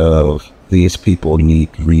side of these people need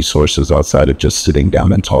resources outside of just sitting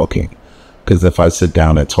down and talking. Because if I sit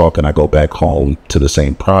down and talk and I go back home to the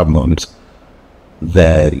same problems,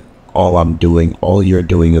 that all you're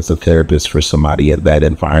doing as a therapist for somebody in that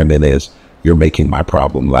environment is you're making my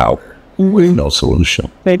problem louder with no solution.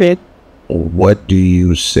 Maybe. What do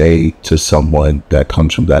you say to someone that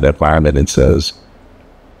comes from that environment and says,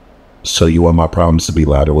 so you want my problems to be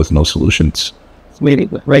louder with no solutions? Maybe,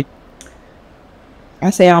 right? I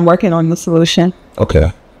say I'm working on the solution.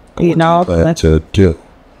 Okay. You know, to do.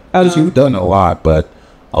 You've done a lot, but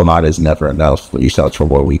a lot is never enough for yourself from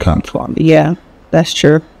where we come from. Yeah, that's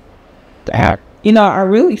true. You know, I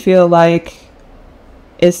really feel like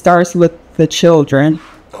it starts with the children.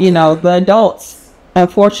 You know, the adults,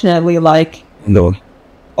 unfortunately, like, No,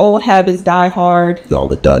 old habits die hard.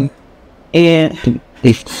 all it done. And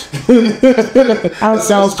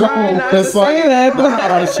Sounds cool. It's like,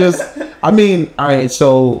 it's just, I mean, all right,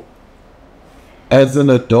 so as an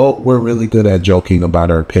adult, we're really good at joking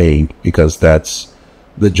about our pain because that's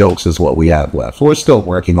the jokes is what we have left. We're still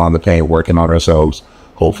working on the pain, working on ourselves.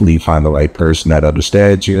 Hopefully you find the right person that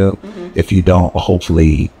understands you. If you don't,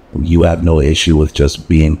 hopefully you have no issue with just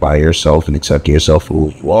being by yourself and accepting yourself for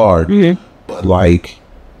who you are. But like,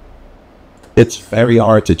 it's very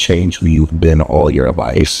hard to change who you've been all your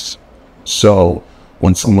life. So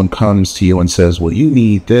when someone comes to you and says, well, you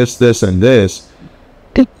need this, this, and this,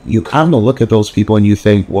 you kind of look at those people and you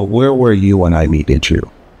think, well, where were you when I needed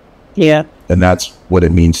you? yeah, And that's what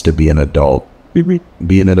it means to be an adult.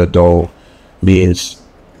 Being an adult means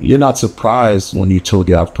you're not surprised when you told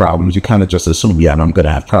you have problems. You kind of just assume, yeah, I'm going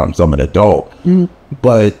to have problems. I'm an adult.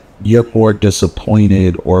 But you're more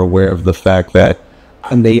disappointed or aware of the fact that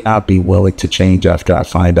I may not be willing to change after I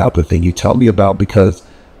find out the thing you tell me about, because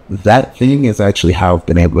that thing is actually how I've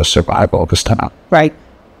been able to survive all this time. right.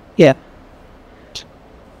 Yeah.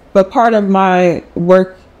 But part of my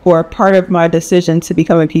work or part of my decision to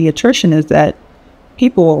become a pediatrician is that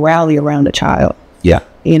people will rally around a child, Yeah.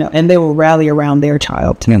 you know, and they will rally around their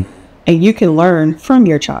child. And you can learn from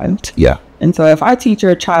your child. Yeah. And so if I teach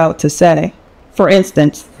your child to say, for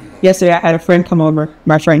instance, yesterday I had a friend come over,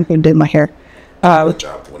 my friend who did my hair.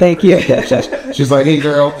 Thank you. She's like, hey,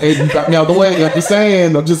 girl, hey, you got me out the way. I'm just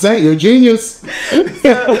saying, you're a genius.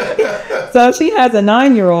 So she has a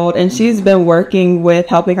 9-year-old and she's been working with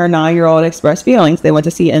helping her 9-year-old express feelings. They went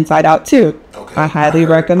to see Inside Out 2. I highly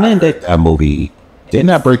recommend it. That movie, didn't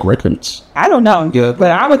that break records? I don't know,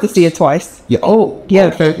 but I went to see it twice. Yeah. Oh,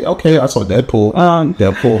 yeah. Okay. I saw Deadpool.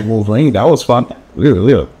 Deadpool Wolverine. That was fun.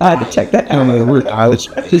 Really. I had to check that out.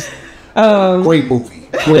 Great movie.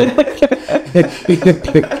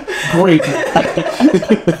 Great.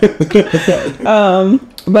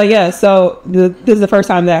 But yeah, so this is the first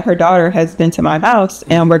time that her daughter has been to my house,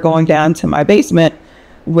 and we're going down to my basement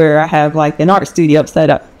where I have like an art studio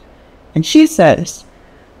set up. And she says,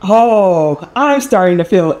 oh, I'm starting to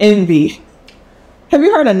feel envy. Have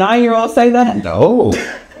you heard a 9-year-old say that?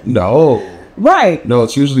 No. Right. No,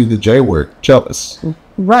 it's usually the J word, jealous.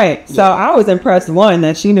 Right. So I was impressed, one,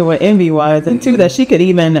 that she knew what envy was, and two, that she could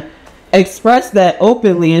even express that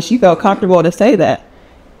openly, and she felt comfortable to say that.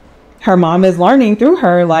 Her mom is learning through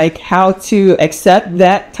her, like, how to accept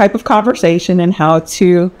that type of conversation and how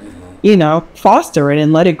to, you know, foster it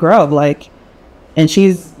and let it grow. Like, and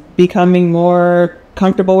she's becoming more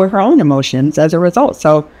comfortable with her own emotions as a result.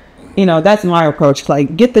 So, you know, that's my approach.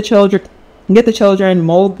 Like, get the children,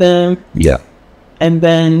 mold them. Yeah. And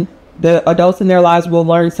then the adults in their lives will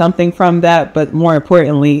learn something from that. But more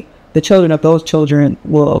importantly, the children of those children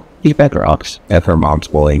will be better off. And her mom's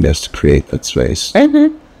willingness to create that space.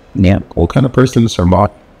 Mm-hmm. Yeah. What kind of person is her mom?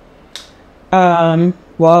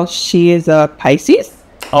 Well, she is a Pisces.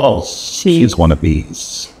 Oh, she's one of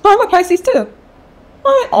these. Oh, I'm a Pisces too.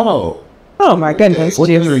 What? Oh my goodness. What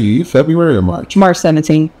year are you? February or March? March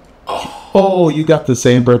 17th. Oh, you got the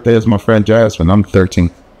same birthday as my friend Jasmine. I'm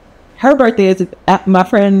 13. Her birthday is my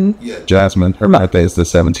friend. Yeah, Jasmine. Her birthday is the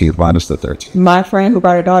 17th minus the 13th. My friend who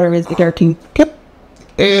brought her daughter is the 13th. Yep.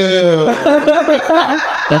 Ew.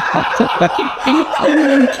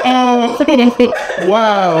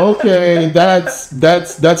 Wow. Okay. That's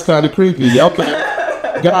kind of creepy.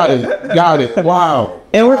 Okay. Got it. Wow.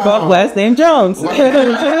 And we're both last name Jones.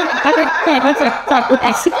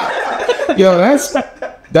 Yo,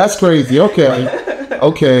 that's crazy. Okay.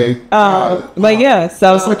 But yeah,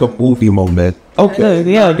 so it's like a movie moment. Okay.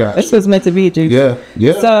 Yeah, this was meant to be, dude.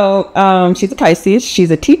 Yeah. So, she's a Pisces.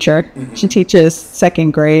 She's a teacher. Mm-hmm. She teaches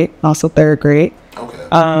 2nd grade, also 3rd grade.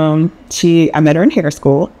 Okay. I met her in hair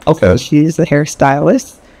school. Okay. So she's a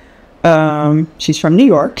hairstylist. She's from New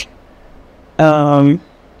York.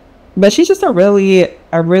 But she's just a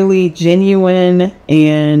really genuine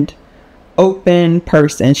and open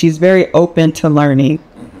person. She's very open to learning.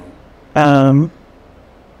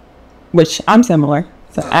 Which I'm similar.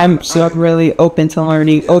 So I'm really open to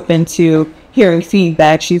learning, open to hearing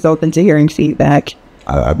feedback. She's open to hearing feedback.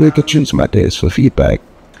 I really could choose my days for feedback.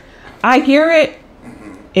 I hear it.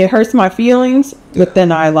 It hurts my feelings, but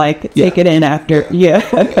then I take it in after.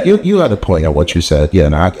 Yeah. you had a point on what you said. Yeah,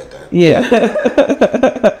 no, I get that. Yeah.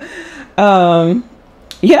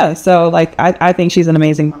 Yeah. So I think she's an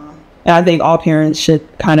amazing mom. And I think all parents should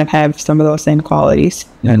kind of have some of those same qualities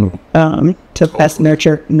to best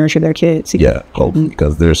nurture their kids. Yeah, hopefully,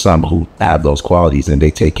 because there's some who have those qualities and they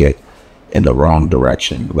take it in the wrong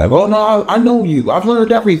direction. Like, oh no, I know you. I've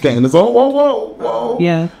learned everything. And it's whoa.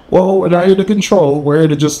 Yeah. Whoa, we're not here to control. We're here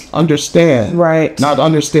to just understand. Right. Not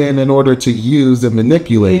understand in order to use and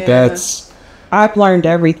manipulate. Yeah. I've learned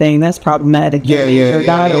everything. That's problematic. Yeah.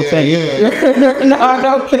 Not okay.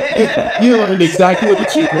 You learned exactly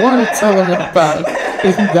what you wanted to tell them about.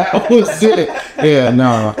 That was it. Yeah,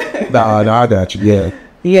 no, I got you. Yeah.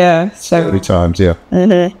 Yeah. So many times, yeah.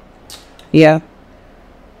 Mm-hmm. Yeah.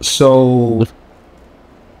 So,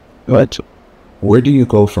 where do you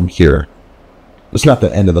go from here? It's not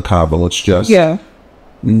the end of the convo. It's just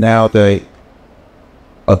now that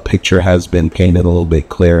a picture has been painted a little bit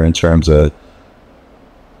clearer in terms of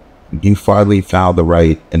you finally found the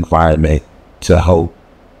right environment to help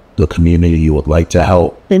the community you would like to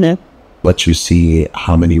help, but you see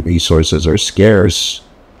how many resources are scarce.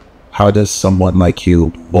 How does someone like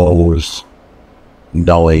you always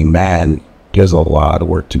knowing, man, there's a lot of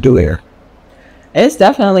work to do here? It's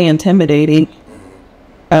definitely intimidating,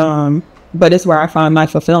 but it's where I find my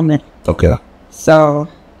fulfillment. Okay. So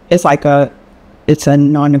it's it's a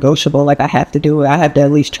non-negotiable. I have to do it. I have to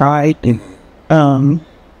at least try.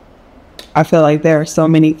 I feel like there are so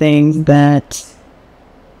many things that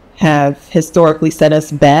have historically set us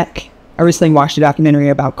back. I recently watched a documentary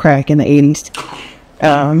about crack in the 80s.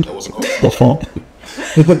 That was a fault.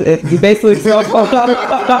 You basically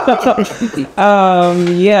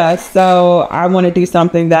yeah, so I want to do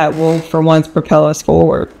something that will for once propel us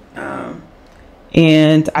forward.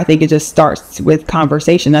 And I think it just starts with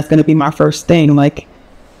conversation. That's going to be my first thing.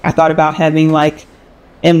 I thought about having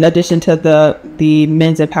in addition to the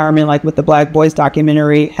men's empowerment, with the Black Boys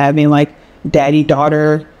documentary, having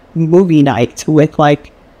daddy-daughter movie night with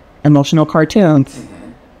emotional cartoons.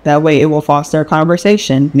 That way it will foster a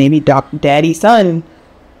conversation. Maybe daddy-son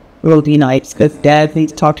movie nights, because dads need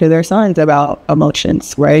to talk to their sons about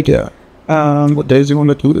emotions, right? Yeah. What days do you want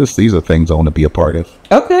to do this? These are things I want to be a part of.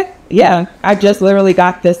 Okay. Yeah. I just literally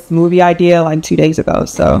got this movie idea 2 days ago,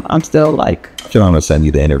 so I'm still I feel I'm going to send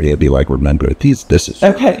you the interview and be remember, this is...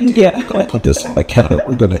 Okay. Yeah. Put this, we're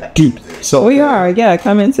going to do this. So we are. Yeah.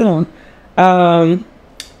 Coming soon.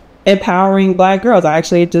 Empowering Black girls. I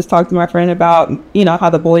actually just talked to my friend about, how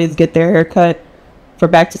the boys get their hair cut for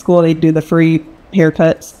back to school. They do the free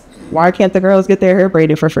haircuts. Why can't the girls get their hair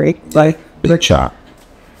braided for free? Big shot.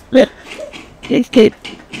 It's kid.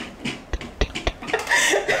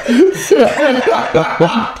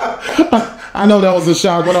 I know that was a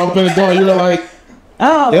shock when I opened the door. You were like,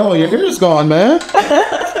 oh, yo, your hair's gone, man.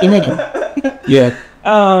 Yeah.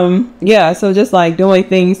 Yeah, so just doing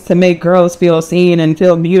things to make girls feel seen and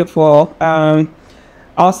feel beautiful.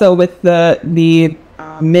 Also with the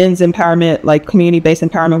men's empowerment, community-based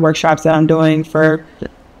empowerment workshops that I'm doing for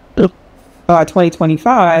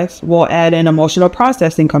 2025, we'll add an emotional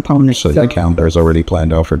processing component. So the calendar is already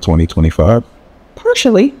planned out for 2025?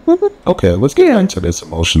 Partially. Okay, let's get into this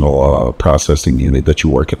emotional processing unit that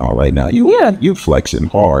you're working on right now. You flexing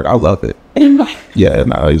hard. I love it. Yeah,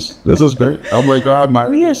 nice. This is great. Oh my God,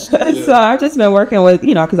 yes. So I've just been working with,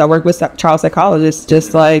 because I work with child psychologists,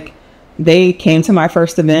 just they came to my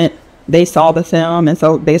first event, they saw the film, and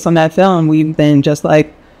so based on that film, we've been just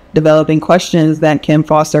developing questions that can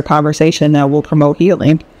foster conversation that will promote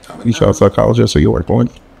healing. How many child psychologists are you working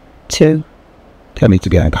with? 2. I need to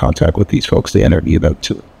get in contact with these folks to interview them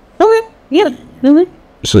too. Okay. Yeah. Mm-hmm.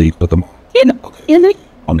 So you put them on? Yeah. Okay.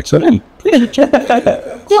 I'm excited.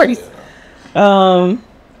 Of course.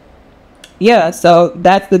 Yeah, so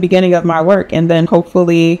that's the beginning of my work. And then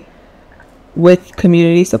hopefully with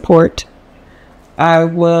community support, I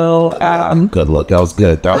will... good look. That was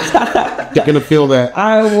good. You're going to feel that.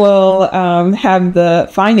 I will have the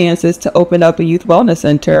finances to open up a youth wellness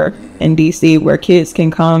center in DC where kids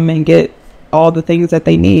can come and get all the things that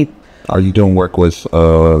they need. Are you doing work with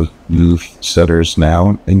youth centers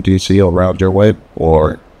now in DC around your way?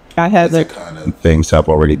 Or I haven't. kind of things have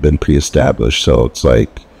already been pre-established, so it's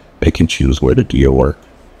pick and choose where to do your work?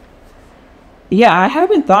 Yeah, I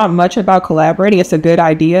haven't thought much about collaborating. It's a good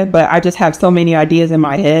idea, but I just have so many ideas in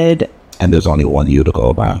my head. And there's only one you to go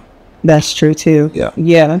about. That's true too. Yeah.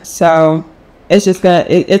 Yeah. So it's just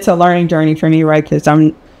it's a learning journey for me, right? Because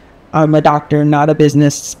I'm a doctor, not a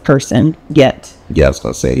business person yet. Yeah, I was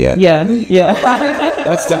gonna say yeah. Yeah.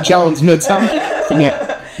 That's the challenge.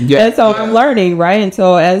 Yeah. And so I'm learning, right? And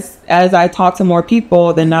so as I talk to more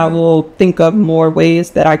people, then I will think of more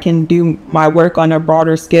ways that I can do my work on a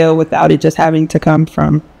broader scale without it just having to come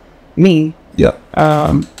from me. Yeah.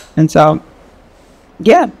 And so,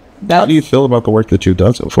 yeah. How do you feel about the work that you've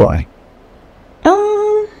done so far?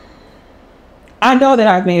 I know that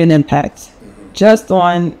I've made an impact just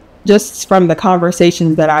from the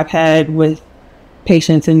conversations that I've had with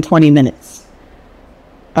patients in 20 minutes.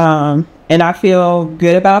 And I feel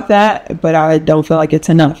good about that, but I don't feel like it's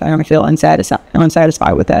enough. I don't feel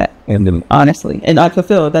unsatisfied with that, honestly, and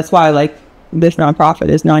unfulfilled. That's why, like, this nonprofit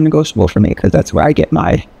is non-negotiable for me, because that's where I get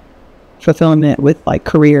my fulfillment with, like,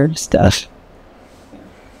 career stuff.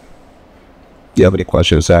 Do you have any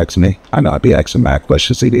questions to ask me? I know I'd be asking Matt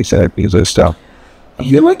questions. He said because of stuff.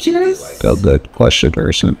 You look curious? A good question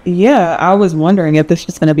person. Yeah, I was wondering if this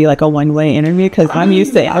was going to be like a one-way interview, because I'm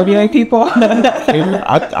used to interviewing people.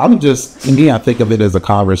 I'm just, me, I think of it as a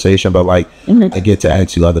conversation, but like I get to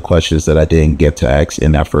ask you other questions that I didn't get to ask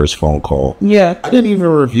in that first phone call. Yeah. I didn't even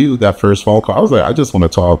review that first phone call. I was like, I just want to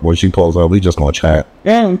talk. When she pulls up, we just going to chat.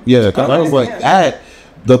 Yeah, because I was like,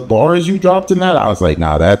 the bars you dropped in that, I was like,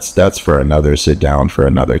 nah, that's for another sit down for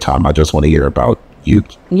another time. I just want to hear about you.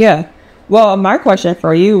 Yeah. Well, my question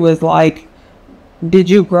for you was, like, did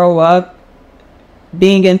you grow up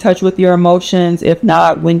being in touch with your emotions? If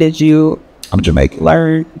not, when did you I'm Jamaican.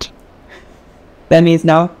 learn? That means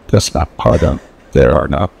no? That's not part of there are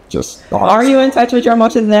no. Just Are you in touch with your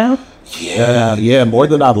emotions now? Yeah, more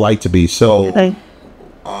than I'd like to be. So Okay.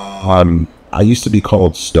 I used to be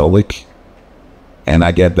called Stoic, and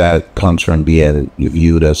I get that comes from being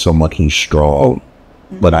viewed as someone who's strong.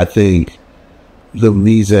 But I think the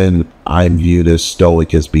reason I'm viewed as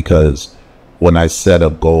Stoic is because when I set a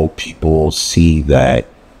goal, people see that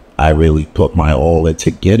I really put my all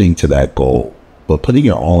into getting to that goal. But putting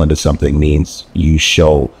your all into something means you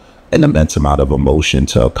show an immense amount of emotion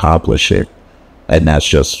to accomplish it. And that's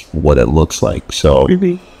just what it looks like. So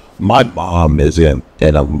my mom is an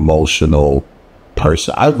emotional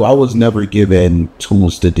person. I was never given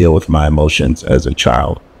tools to deal with my emotions as a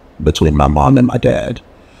child between my mom and my dad.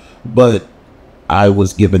 But I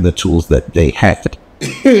was given the tools that they had.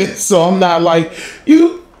 So I'm not like,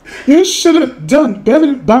 you should have done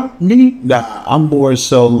better by me. Nah, I'm more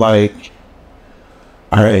so like,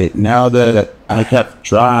 all right, now that I have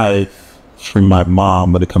drive from my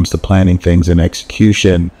mom when it comes to planning things and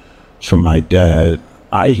execution from my dad,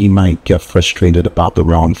 he might get frustrated about the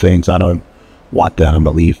wrong things. I don't want that. I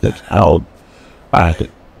believe that how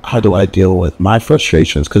do I deal with my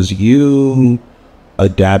frustrations? Because you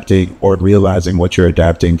adapting or realizing what you're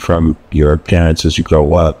adapting from your parents as you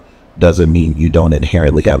grow up doesn't mean you don't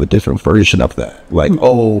inherently have a different version of that. Like,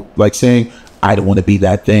 like saying, I don't want to be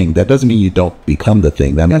that thing. That doesn't mean you don't become the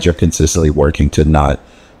thing. That means you're consistently working to not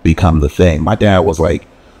become the thing. My dad was like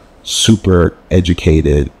super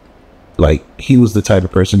educated. Like, he was the type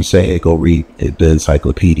of person to say, hey, go read the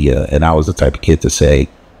encyclopedia. And I was the type of kid to say,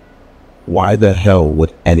 why the hell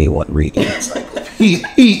would anyone read the encyclopedia?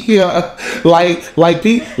 Yeah, like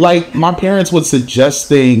my parents would suggest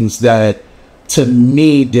things that to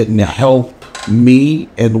me didn't help me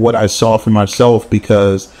and what I saw for myself,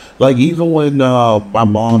 because like even when my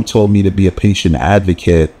mom told me to be a patient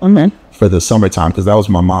advocate for the summertime, because that was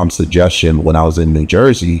my mom's suggestion when I was in New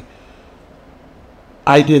Jersey,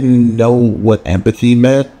 I didn't know what empathy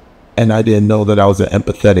meant, and I didn't know that I was an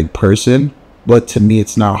empathetic person. But to me,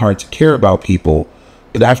 it's not hard to care about people.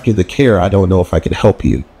 But after the care, I don't know if I can help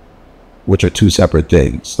you, which are two separate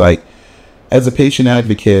things. Like, as a patient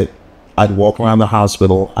advocate, I'd walk around the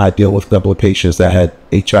hospital. I'd deal with a couple of patients that had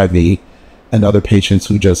HIV and other patients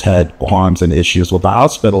who just had harms and issues with the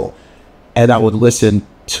hospital. And I would listen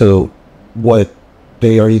to what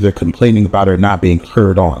they are either complaining about or not being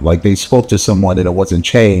heard on. Like, they spoke to someone and it wasn't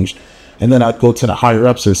changed. And then I'd go to the higher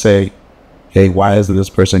ups and say, hey, why hasn't this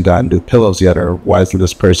person gotten new pillows yet? Or why isn't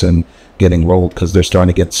this person getting rolled? Because they're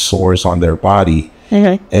starting to get sores on their body.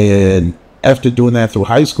 And after doing that through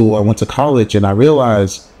high school, I went to college and I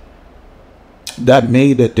realized that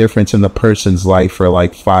made a difference in the person's life for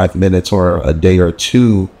like 5 minutes or a day or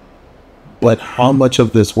two. But how much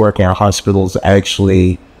of this work are hospitals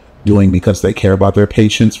actually doing because they care about their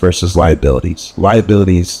patients versus liabilities?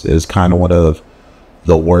 Liabilities is kind of one of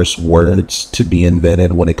the worst words to be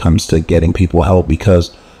invented when it comes to getting people help,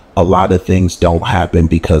 because a lot of things don't happen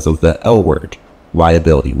because of the L word,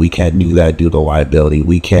 liability. We can't do that due to liability.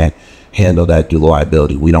 We can't handle that due to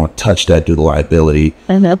liability. We don't touch that due to liability.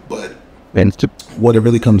 But what it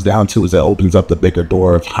really comes down to is it opens up the bigger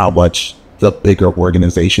door of how much the bigger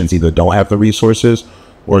organizations either don't have the resources,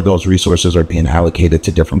 or those resources are being allocated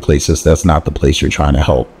to different places. That's not the place you're trying to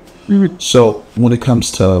help. So when it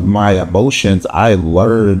comes to my emotions, I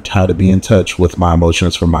learned how to be in touch with my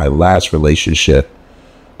emotions from my last relationship.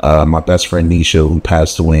 My best friend Nisha, who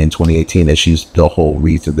passed away in 2018, and she's the whole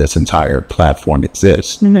reason this entire platform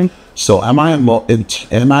exists. So am I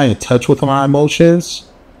in touch with my emotions?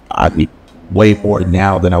 I way more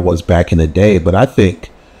now than I was back in the day, but I think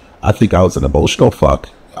I was an emotional fuck.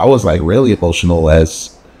 I was like really emotional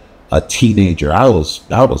as a teenager. I was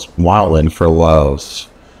wilding for love.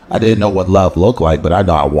 I didn't know what love looked like, but I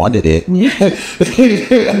know I wanted it. I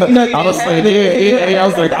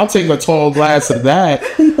was like, I'll take a tall glass of that.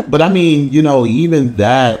 But I mean, you know, even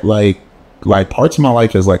that, like parts of my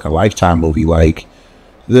life is like a Lifetime movie. Like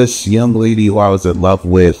this young lady who I was in love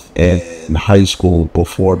with in high school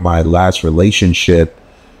before my last relationship,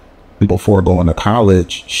 before going to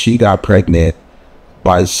college, she got pregnant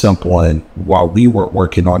by someone while we were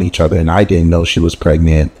working on each other, and I didn't know she was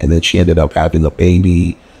pregnant. And then she ended up having a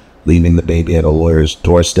baby, leaving the baby at a lawyer's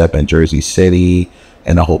doorstep in Jersey City,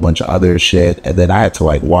 and a whole bunch of other shit. And then I had to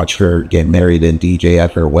like watch her get married and DJ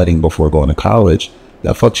at her wedding before going to college.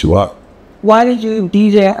 That fucks you up. Why did you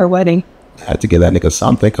DJ at her wedding? I had to give that nigga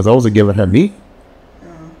something, because I wasn't giving her me.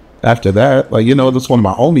 After that, like, you know, that's one of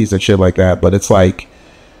my homies and shit like that. But it's like,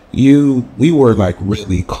 we were like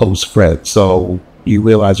really close friends. So you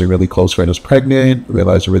realize your really close friend is pregnant. You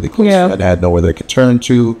realize your really close friend had nowhere they could turn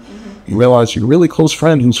to. You realize your really close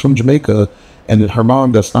friend who's from Jamaica, and her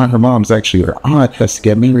mom, that's not her mom, is actually her aunt, has to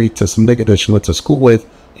get married to some nigga that she went to school with.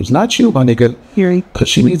 It's not you, my nigga. Because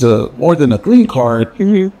she needs more than a green card.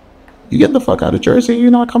 You get the fuck out of Jersey,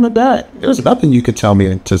 you're not coming back. There's nothing you could tell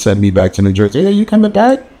me to send me back to New Jersey. Hey, you coming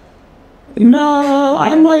back? No,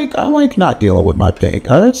 I'm like not dealing with my pain,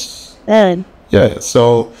 cuz. Yeah,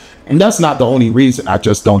 so, and that's not the only reason. I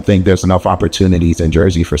just don't think there's enough opportunities in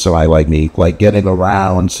Jersey for somebody like me, like getting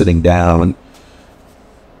around, sitting down,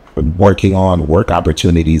 working on work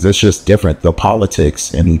opportunities. It's just different. The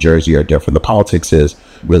politics in New Jersey are different. The politics is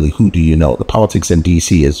really, who do you know? The politics in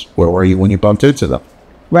DC is, where were you when you bumped into them?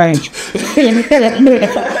 Right.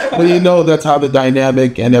 Well, you know, that's how the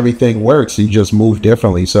dynamic and everything works. You just move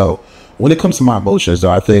differently. So when it comes to my emotions,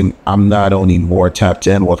 though, I think I'm not only more tapped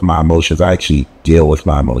in with my emotions, I actually deal with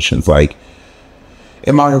my emotions. Like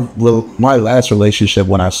in my last relationship,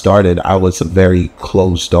 when I started, I was very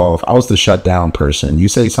closed off. I was the shut down person. You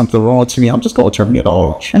say something wrong to me, I'm just going to turn it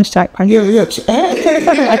off. And start Yeah. You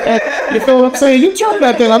feel what I'm saying? You turn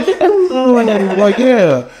that thing. I'm like,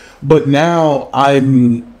 yeah. But now I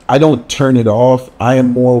don't turn it off. I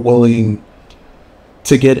am more willing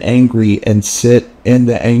to get angry and sit in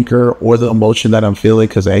the anger or the emotion that I'm feeling,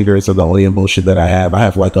 because anger is the only emotion that I have. I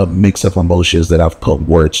have like a mix of emotions that I've put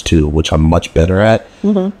words to, which I'm much better at.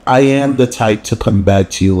 I am the type to come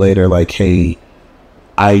back to you later like, hey,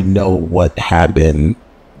 I know what happened.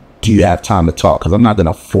 Do you have time to talk? Because I'm not going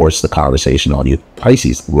to force the conversation on you.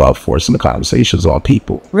 Pisces love forcing the conversations on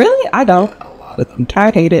people. Really? I don't.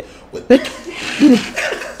 I hate it.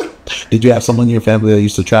 Did you have someone in your family that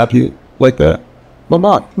used to trap you like that? My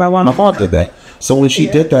mom did that. So when she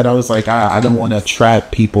did that, I was like, I don't want to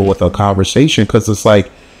trap people with a conversation, because it's like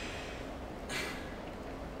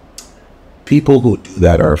people who do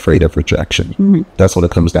that are afraid of rejection. That's what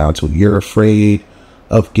it comes down to. You're afraid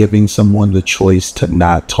of giving someone the choice to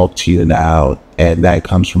not talk to you now, and that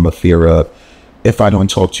comes from a fear of, if I don't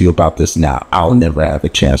talk to you about this now, I'll never have a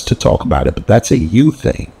chance to talk about it. But that's a you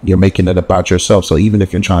thing. You're making it about yourself. So even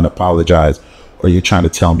if you're trying to apologize or you're trying to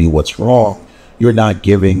tell me what's wrong, you're not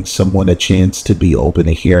giving someone a chance to be open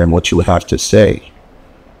to hearing what you have to say.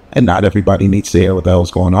 And not everybody needs to hear what the hell's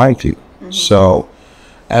going on with you. So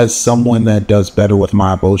as someone that does better with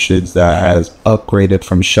my emotions, that has upgraded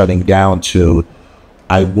from shutting down to,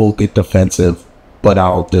 I will get defensive, but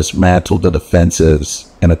I'll dismantle the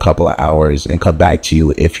defenses in a couple of hours and come back to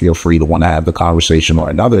you if you're free to want to have the conversation or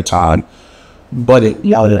another time. But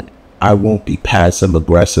I won't be passive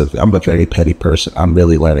aggressive. I'm a very petty person. I'm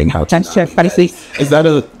really learning how to. Is that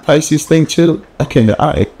a Pisces thing too? Okay,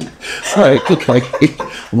 all right. Like,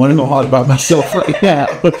 I want to know all about myself right now.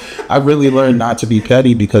 I really learned not to be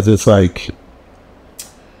petty, because it's like,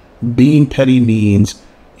 being petty means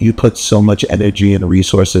you put so much energy and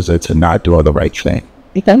resources into not doing the right thing.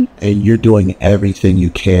 Okay. And you're doing everything you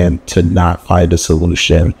can to not find a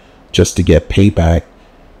solution just to get payback.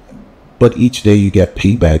 But each day you get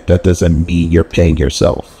payback, that doesn't mean you're paying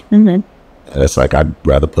yourself. And it's like, I'd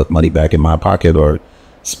rather put money back in my pocket or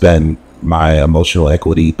spend my emotional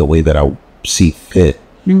equity the way that I see fit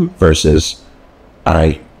versus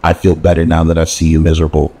I feel better now that I see you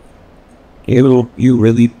miserable. You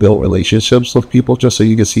really build relationships with people just so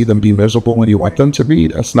you can see them be miserable when you want them to be.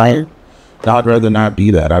 That's not. I'd rather not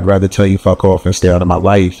be that. I'd rather tell you fuck off and stay out of my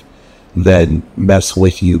life than mess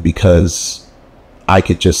with you because I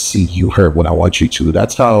could just see you hurt when I want you to.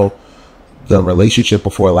 That's how the relationship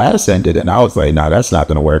before last ended. And I was like, nah, that's not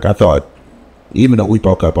going to work. I thought, even though we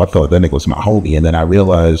broke up, I thought that nigga was my homie. And then I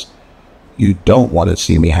realized you don't want to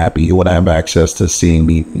see me happy. You want to have access to seeing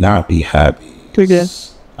me not be happy.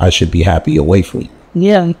 I should be happy away from you.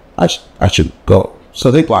 Yeah. I should go. So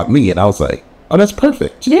they blocked me and I was like, oh, that's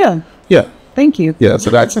perfect. Yeah. Yeah. Thank you. Yeah.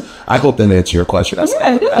 So I hope that answers your question. That's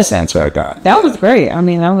the answer I got. That was great. I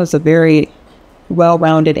mean, that was a very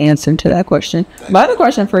well-rounded answer to that question. My other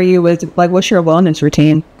question for you was, like, what's your wellness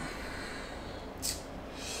routine?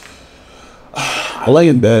 I lay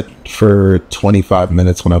in bed for 25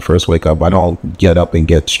 minutes when I first wake up. I don't get up and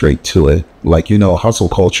get straight to it. Like, hustle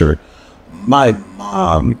culture. My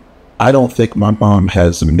mom, I don't think my mom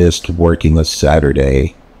has missed working a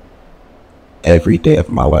Saturday every day of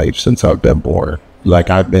my life since I've been born.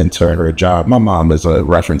 Like, I've been to her job. My mom is a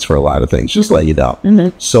reference for a lot of things, just let you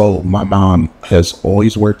know. So my mom has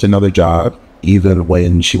always worked another job, even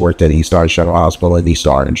when she worked at East Orange General Hospital in East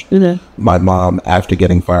Orange. My mom, after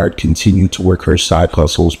getting fired, continued to work her side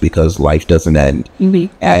hustles because life doesn't end.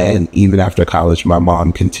 And even after college, my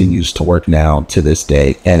mom continues to work now to this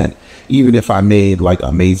day. And even if I made like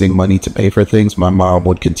amazing money to pay for things, my mom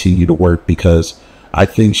would continue to work because I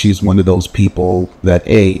think she's one of those people that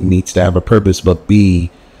A, needs to have a purpose, but B,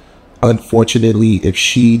 unfortunately, if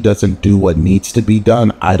she doesn't do what needs to be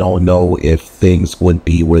done, I don't know if things would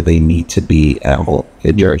be where they need to be at home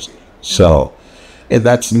in Jersey. So, and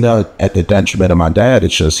that's not at the detriment of my dad.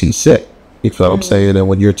 It's just he's sick. You feel what I'm saying? And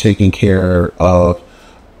when you're taking care of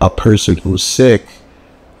a person who's sick,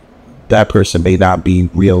 that person may not be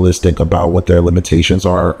realistic about what their limitations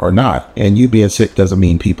are or not. And you being sick doesn't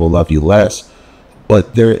mean people love you less.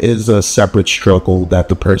 But there is a separate struggle that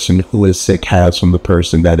the person who is sick has from the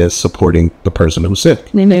person that is supporting the person who's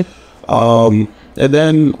sick. And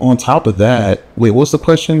then on top of that, wait, what's the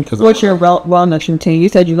question? What's your wellness routine? You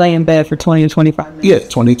said you lay in bed for 20 to 25 minutes. Yeah,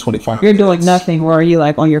 20, 25 You're doing nothing, or are you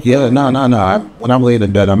like on your phone? Yeah, no. When I'm laying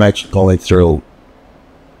in bed, I'm actually going through.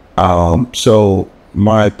 So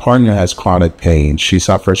my partner has chronic pain. She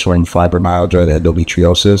suffers from fibromyalgia and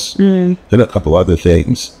endometriosis and a couple other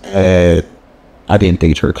things. And I didn't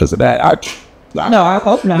date her because of that. No, I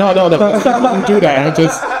hope not. No. I didn't do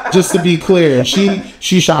that. Just to be clear,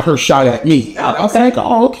 she shot her shot at me. I was like,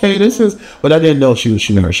 oh, okay, but I didn't know she was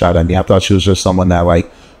shooting her shot at me. I thought she was just someone that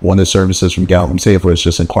like wanted services from Gallup Safe was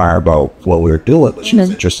just inquire about what we were doing, but she was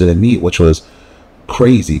interested in me, which was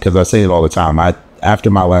crazy because I say it all the time. After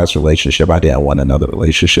my last relationship, I didn't want another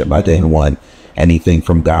relationship. I didn't want anything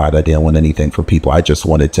from God. I didn't want anything from people. I just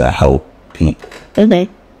wanted to help people.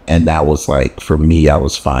 And that was like, for me, I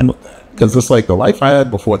was fine with that. Because it's like the life I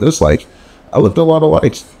had before this life, I lived a lot of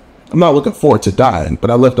life. I'm not looking forward to dying,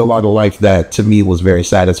 but I lived a lot of life that to me was very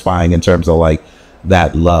satisfying in terms of like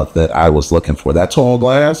that love that I was looking for. That tall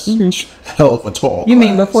glass, hell of a tall You glass.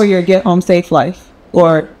 mean before your get home safe life?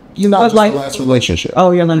 Or not like the last relationship.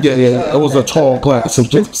 Oh, you're like, yeah. It was a tall glass. So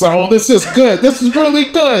this is good. This is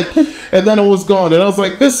really good. And then it was gone. And I was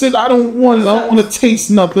like, I don't want to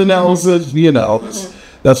taste nothing else.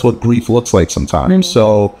 That's what grief looks like sometimes.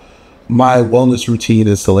 So my wellness routine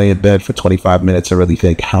is to lay in bed for 25 minutes and really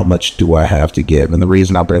think, how much do I have to give? And the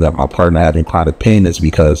reason I bring up my partner having chronic pain is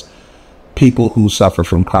because people who suffer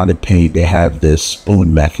from chronic pain, they have this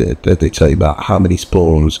spoon method that they tell you about. How many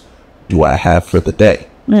spoons do I have for the day?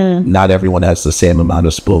 Not everyone has the same amount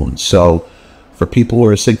of spoons. So for people who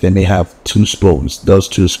are sick, they may have 2 spoons. Those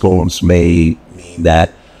 2 spoons may mean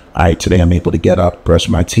that, all right, today I'm able to get up, brush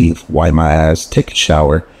my teeth, wipe my ass, take a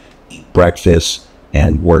shower, eat breakfast,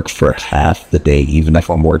 and work for half the day, even if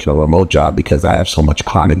I'm working a remote job, because I have so much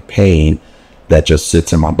chronic pain that just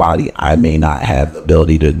sits in my body. I may not have the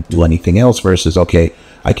ability to do anything else versus, okay,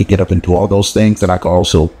 I could get up and do all those things, and I could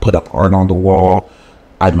also put up art on the wall.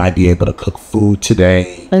 I might be able to cook food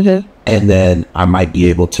today. And then I might be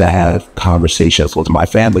able to have conversations with my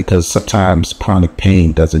family, because sometimes chronic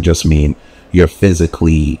pain doesn't just mean you're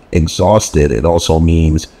physically exhausted. It also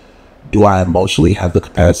means do I emotionally have the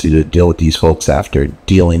capacity to deal with these folks after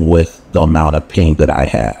dealing with the amount of pain that I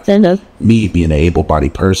have? Me being an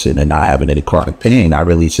able-bodied person and not having any chronic pain, I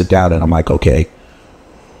really sit down and I'm like, okay,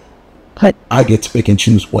 I get to pick and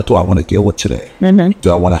choose, what do I want to deal with today?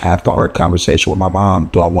 Do I want to have the hard conversation with my mom?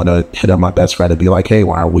 Do I want to hit up my best friend and be like, hey,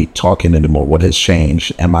 why aren't we talking anymore? What has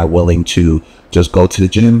changed? Am I willing to just go to the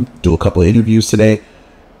gym, do a couple of interviews today,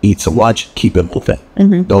 eat some lunch, keep it moving?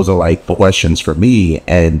 Those are like the questions for me.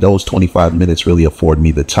 And those 25 minutes really afford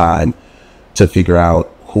me the time to figure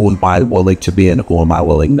out, who am I willing to be and who am I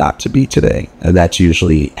willing not to be today? And that's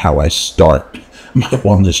usually how I start my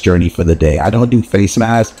wellness journey for the day. I don't do face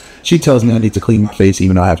masks. She tells me I need to clean my face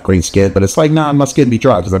even though I have great skin, but it's like, nah, my skin be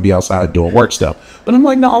dry because I'll be outside doing work stuff. But I'm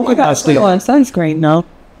like, no, I gotta stay on sunscreen. No,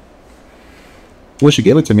 wish you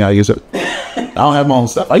give it to me. I use it. I don't have my own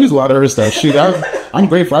stuff. I use a lot of her stuff. Shoot, I'm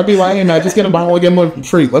grateful. I'd be like, hey man, just get a bottle and get them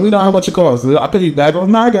free. Let me know how much it costs. I pay you back.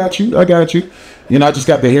 No, I got you. You know, I just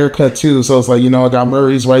got the haircut too, so it's like, you know, I got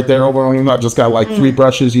Murray's right there over on. You know, I just got like 3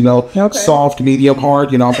 brushes. You know, soft, medium,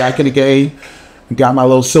 hard. You know, I'm back in the game. Got my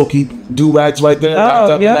little silky do-rags right there.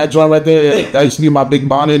 That joint right there. That used to be my big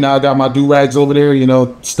bonnet. Now I got my do-rags over there, you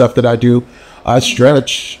know, stuff that I do. I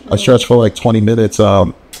stretch for like 20 minutes.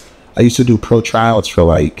 I used to do pro trials for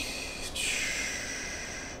like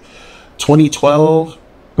 2012,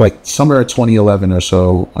 like somewhere 2011 or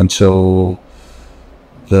so, until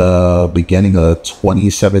the beginning of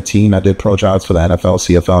 2017. I did pro trials for the NFL,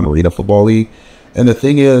 CFL, and Arena Football League. And the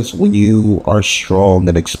thing is, when you are strong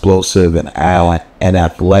and explosive and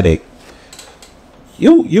athletic,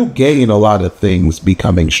 you gain a lot of things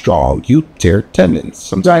becoming strong. You tear tendons.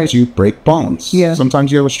 Sometimes you break bones.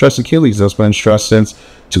 Sometimes you have a stress Achilles that's been stressed since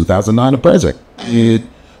 2009 to present. And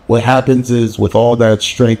what happens is, with all that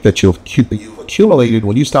strength that you've accumulated,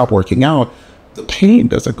 when you stop working out, the pain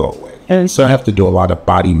doesn't go away. And so I have to do a lot of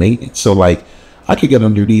body maintenance. So like, I could get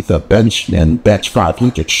underneath a bench and bench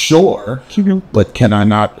 500, sure, but can I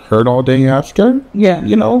not hurt all day after?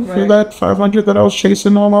 You know, for that 500 that I was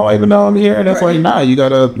chasing all my life, even though I'm here, and it's like, nah, you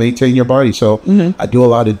gotta maintain your body. So I do a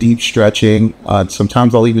lot of deep stretching.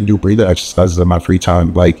 Sometimes I'll even do breathing exercises in my free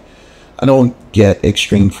time. Like, I don't get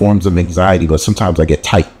extreme forms of anxiety, but sometimes I get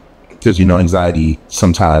tight because, you know, anxiety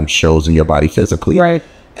sometimes shows in your body physically.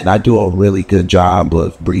 And I do a really good job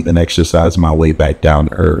of breathing exercise my way back down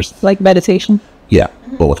to earth. Like meditation? Yeah,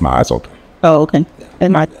 but with my eyes open. Oh, okay.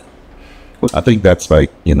 And I think that's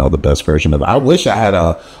like, you know, the best version of it. I wish I had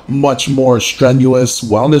a much more strenuous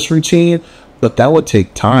wellness routine, but that would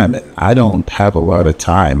take time. I don't have a lot of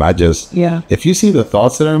time. I just, if you see the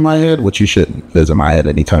thoughts that are in my head, which you shouldn't visit my head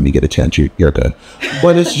anytime you get a chance, you're good.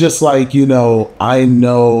 But it's just like, you know, I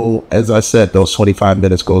know, as I said, those 25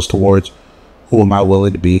 minutes goes towards, who am I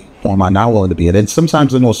willing to be? Who am I not willing to be? And then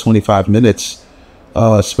sometimes in those 25 minutes,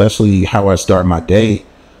 especially how I start my day,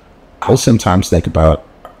 I'll sometimes think about,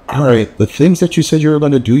 all right, the things that you said you were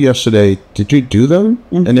going to do yesterday, did you do them?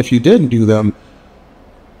 And if you didn't do them,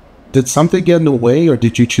 did something get in the way, or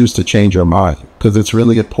did you choose to change your mind? Because it's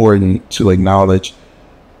really important to acknowledge,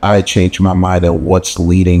 I changed my mind, and what's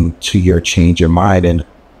leading to your change in mind, and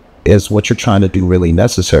is what you're trying to do really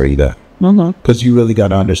necessary then? Because you really got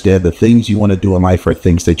to understand, the things you want to do in life are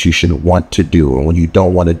things that you should want to do. And when you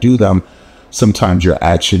don't want to do them, sometimes your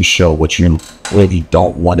actions show what you really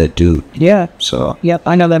don't want to do. So. Yep,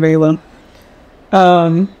 I know that very well.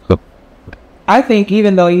 I think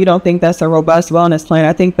even though you don't think that's a robust wellness plan,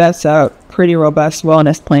 I think that's a pretty robust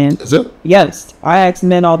wellness plan. Is it? Yes. I ask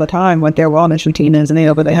men all the time what their wellness routine is, and they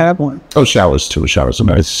know that they have one. Oh, showers too. Showers are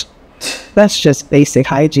nice. That's just basic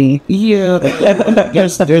hygiene.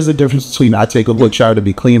 There's a difference between I take a good shower to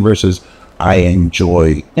be clean versus I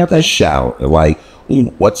enjoy a shower. Like,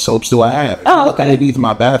 what soaps do I have? Look underneath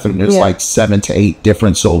my bathroom. There's like 7 to 8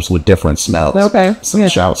 different soaps with different smells.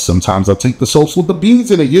 Sometimes I'll take the soaps with the beads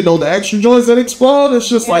in it. You know, the extra joints that explode. It's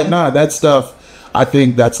just like, nah, that stuff. I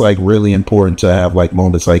think that's like really important to have like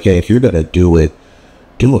moments like, hey, if you're gonna do it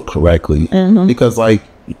correctly. Because like,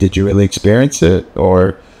 did you really experience it,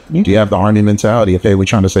 or do you have the army mentality of, hey, we're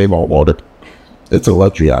trying to save all water? It's a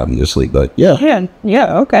luxury, obviously, but okay.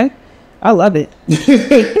 I love it.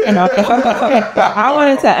 I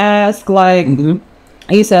wanted to ask, like,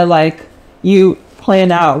 you said, like, you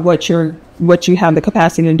plan out what you have the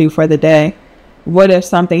capacity to do for the day. What if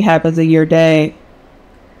something happens in your day?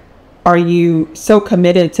 Are you so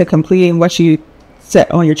committed to completing what you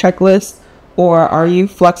set on your checklist, or are you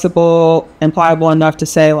flexible and pliable enough to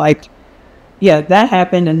say, like, yeah, that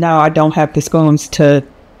happened, and now I don't have the scones to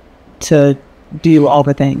do all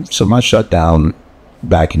the things? So my shutdown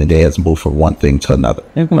back in the day has moved from one thing to another.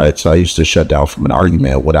 Right? So I used to shut down from an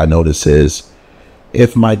argument. What I notice is,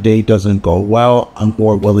 if my day doesn't go well, I'm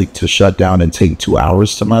more willing to shut down and take 2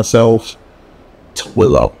 hours to myself to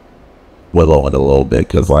willow it a little bit,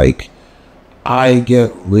 because like I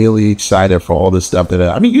get really excited for all this stuff that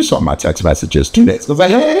I mean, you saw my text messages 2 days. I was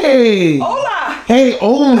like, hey, Hola. hey,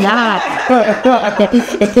 oh God.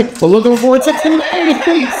 We're looking forward to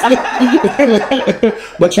today.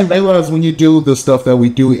 But you realize when you do the stuff that we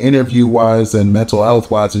do interview wise and mental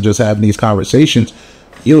health wise and just having these conversations,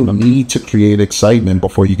 you need to create excitement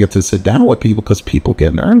before you get to sit down with people, because people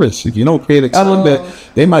get nervous. If you don't create excitement,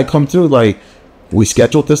 they might come through like, we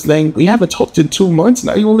scheduled this thing. We haven't talked in 2 months.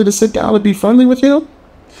 Now you want me to sit down and be friendly with you?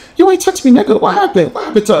 You ain't text me, nigga. What happened? What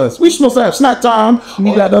happened to us? We supposed to have snack time,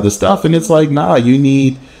 all that other stuff. And it's like, nah,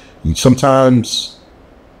 sometimes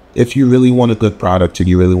if you really want a good product and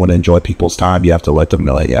you really want to enjoy people's time, you have to let them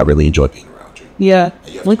know, hey, I really enjoy being around you. Yeah.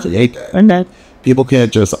 You have to create that. People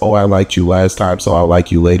can't just, oh, I liked you last time, so I'll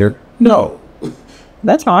like you later. No.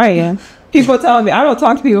 That's how I am. People telling me, I don't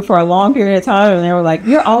talk to people for a long period of time, and they were like,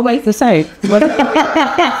 you're always the same. It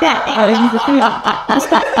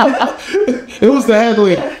was the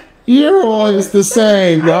headline. You're always the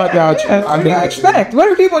same. I got you. I expect. What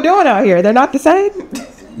are people doing out here? They're not the same?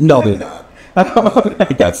 No, they're not.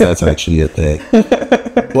 That's actually a thing.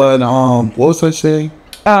 But what was I saying?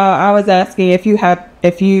 I was asking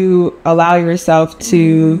if you allow yourself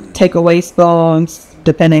to take away spoons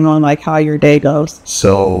depending on like how your day goes.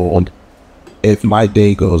 So if my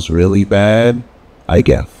day goes really bad, I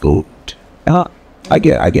get food. I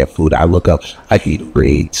get food. I look up. I eat Uber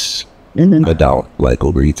Eats. I don't like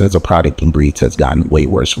Uber Eats. As a product, Uber Eats has gotten way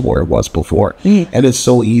worse from where it was before. And it's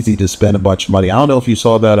so easy to spend a bunch of money. I don't know if you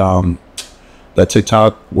saw that that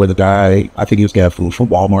TikTok where the guy, I think he was getting food from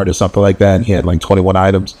Walmart or something like that, and he had like 21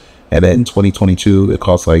 items. And then in 2022, it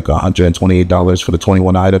cost like $128 for the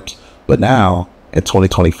 21 items. But now in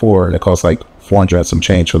 2024, it costs like 400 and some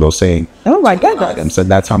change for those same items. And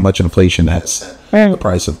that's how much inflation has the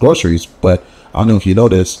price of groceries. But I don't know if you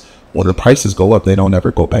notice, when the prices go up, they don't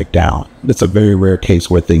ever go back down. It's a very rare case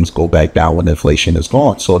where things go back down when inflation is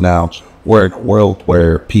gone. So now we're in a world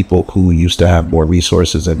where people who used to have more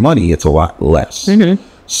resources and money, it's a lot less.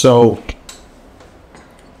 So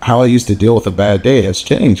how I used to deal with a bad day has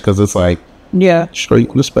changed, because it's like, sure you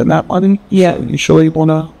want to spend that money? You sure you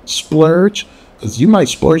want to splurge? Because you might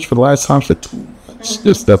splurge for the last time for 2 months.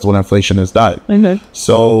 Just that's what inflation has done.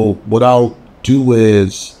 So what I'll do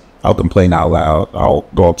is I'll complain out loud. I'll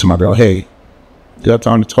go up to my girl, hey, you got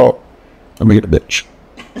time to talk? I'm gonna get a bitch.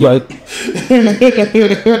 Like,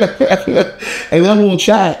 and then we'll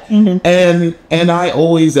chat. And I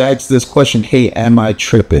always ask this question, hey, am I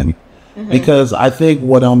tripping? Because I think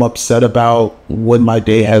what I'm upset about when my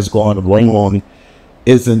day has gone wrong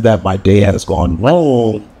isn't that my day has gone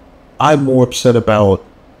wrong. I'm more upset about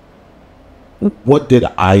what did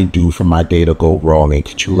I do for my day to go wrong, and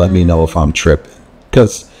could you let me know if I'm tripping?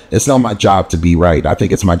 Because it's not my job to be right. I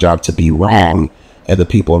think it's my job to be wrong, and the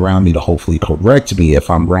people around me to hopefully correct me if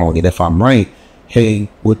I'm wrong. And if I'm right, hey,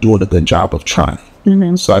 we're doing a good job of trying.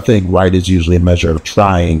 So I think right is usually a measure of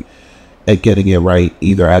trying and getting it right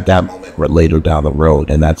either at that moment or later down the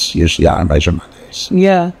road. And that's usually how I measure my days.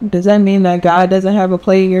 Yeah. Does that mean that God doesn't have a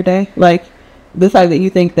play in your day? Like the fact that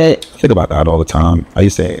you think that... I think about that all the time. I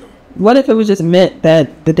used to say, what if it was just meant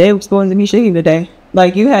that the day was going to be shitty today?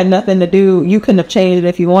 Like you had nothing to do. You couldn't have changed it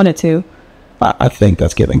if you wanted to. I think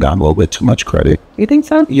that's giving God a little bit too much credit. You think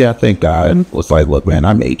so? Yeah, I think God was like, look, man,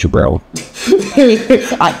 I made you, bro.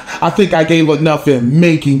 I think I gave enough in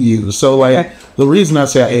making you. So like the reason I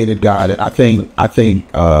say I hated God, I think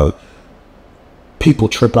people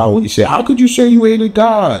trip out when you say, how could you say you hated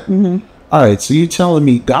God? All right, so you're telling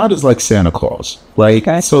me God is like Santa Claus,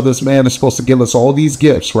 right? So this man is supposed to give us all these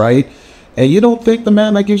gifts, right? And you don't think the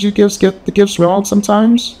man that gives you gifts get the gifts wrong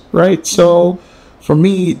sometimes, right? So for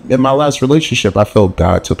me, in my last relationship, I felt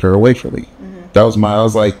God took her away from me. I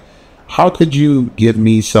was like, how could you give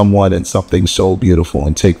me someone and something so beautiful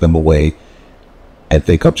and take them away and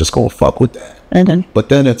think I'm just going to fuck with that? But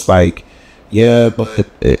then it's like, yeah, but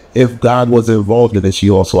if God was involved in this,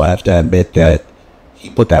 you also have to admit that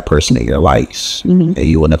he put that person in your life and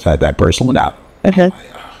you wouldn't have had that person without.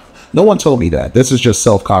 No one told me that. This is just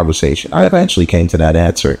self-conversation. I eventually came to that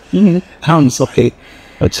answer. I'm so okay.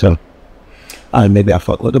 So maybe I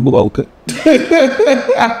fuck with him a little bit.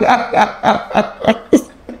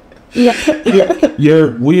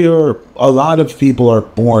 A lot of people are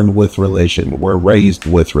born with religion. We're raised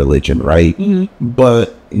with religion, right?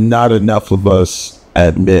 But not enough of us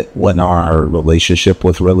admit when our relationship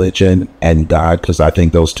with religion and God, because I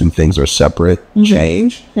think those two things are separate,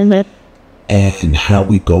 change. And how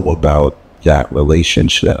we go about that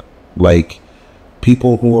relationship. Like,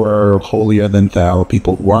 people who are holier than thou,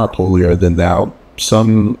 people who aren't holier than thou.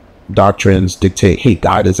 Some doctrines dictate, hey,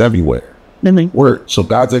 God is everywhere. Word. So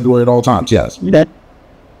God's everywhere at all times, yes.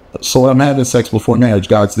 So when I'm having sex before marriage,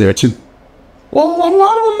 God's there too. Well, I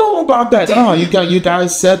don't know about that. Oh, you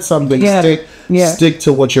guys said something. Stick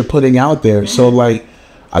to what you're putting out there. So like,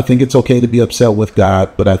 I think it's okay to be upset with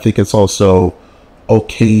God, but I think it's also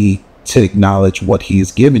okay to acknowledge what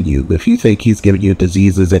he's given you. If you think he's given you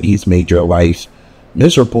diseases and he's made your life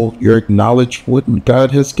miserable, you acknowledge what God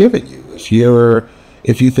has given you.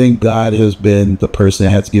 If you think God has been the person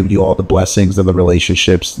that has given you all the blessings and the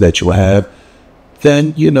relationships that you have,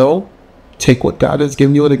 then, take what God has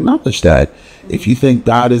given you and acknowledge that. If you think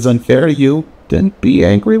God is unfair to you, then be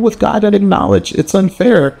angry with God and acknowledge it's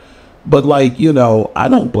unfair. But I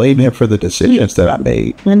don't blame him for the decisions that I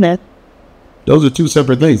made. Those are two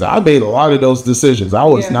separate things. I made a lot of those decisions. I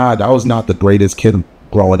was not the greatest kid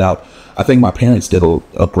growing up. I think my parents did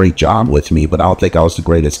a great job with me, but I don't think I was the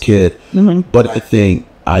greatest kid. But I think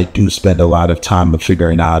I do spend a lot of time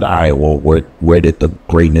figuring out, all right, well, where did the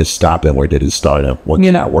greatness stop and where did it start and what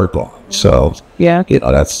can I work on? So,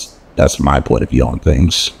 that's my point of view on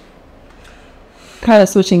things. Kind of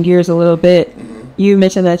switching gears a little bit. You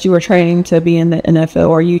mentioned that you were training to be in the NFL,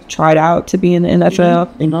 or you tried out to be in the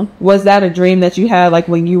NFL. Was that a dream that you had, like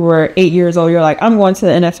when you were 8 years old? You're like, I'm going to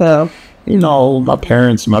the NFL.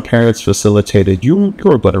 My parents facilitated. You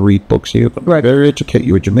were going to read books. You were very educated.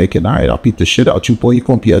 You were Jamaican. All right, I'll beat the shit out you, boy. You're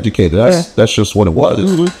going to be educated. That's just what it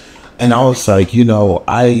was. And I was like,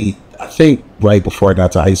 I think right before I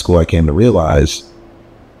got to high school, I came to realize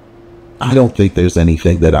I don't think there's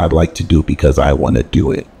anything that I'd like to do because I want to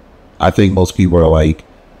do it. I think most people are like,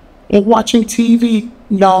 watching TV.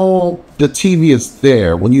 No, the TV is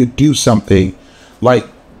there when you do something. Like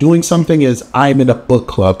doing something is, I'm in a book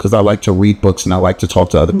club because I like to read books and I like to talk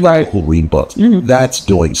to other people who read books. That's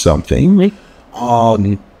doing something.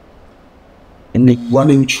 In the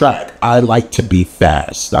running track, I like to be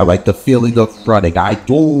fast. I like the feeling of running.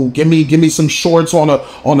 Give me some shorts on a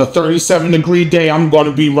 37-degree day. I'm going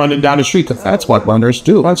to be running down the street because that's what runners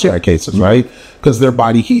do in certain cases, right? Because their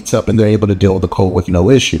body heats up and they're able to deal with the cold with no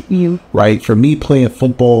issue, right? For me, playing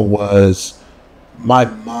football was my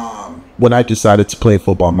mom. When I decided to play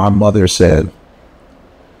football, my mother said,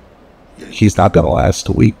 he's not going to last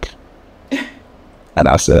a week. And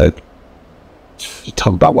I said,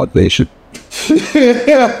 talk about motivation. That's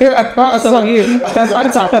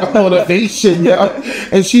motivation.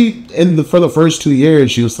 And for the first 2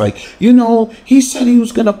 years, she was like, he said he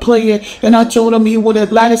was gonna play it, and I told him he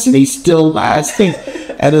wouldn't last, and he's still lasting.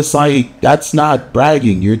 And it's like, that's not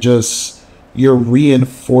bragging. You're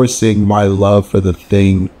reinforcing my love for the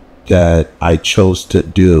thing that I chose to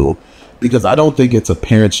do, because I don't think it's a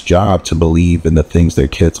parent's job to believe in the things their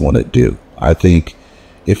kids want to do. I think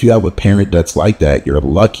if you have a parent that's like that, you're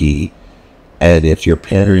lucky. And if your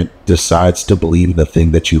parent decides to believe in the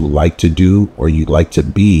thing that you like to do or you like to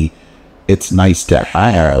be, it's nice to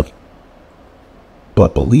have.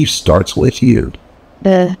 But belief starts with you.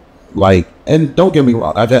 And don't get me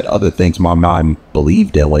wrong, I've had other things my mom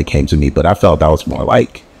believed in when it came to me, but I felt that was more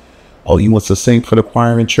like, oh, you want to sing for the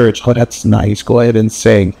choir in church? Oh, that's nice. Go ahead and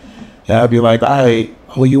sing. And I'd be like, all right,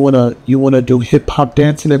 oh, you wanna do hip hop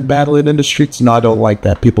dancing and battling in the streets? No, I don't like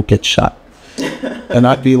that. People get shot. And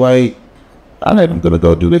I'd be like, all right, I'm going to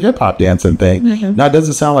go do the hip hop dancing thing. Now, it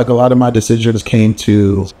doesn't sound like a lot of my decisions came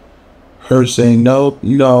to her saying no.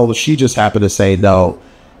 She just happened to say no.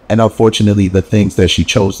 And unfortunately, the things that she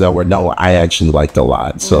chose that were no, I actually liked a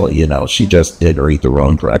lot. So, she just didn't read the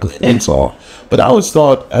wrong correctly. That's all. But I always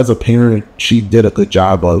thought as a parent, she did a good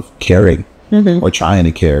job of caring or trying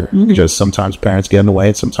to care. Just sometimes parents get in the way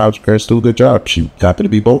and sometimes parents do a good job. She happened to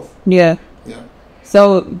be both. Yeah.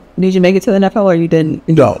 So, did you make it to the NFL or you didn't?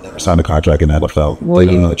 No, never signed a contract in the NFL. Well,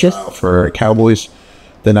 you just for Cowboys.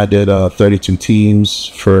 Then I did 32 teams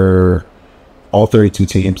for all 32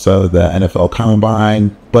 teams of the NFL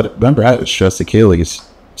Combine. But remember, I had a stress Achilles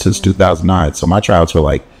since 2009. So my tryouts were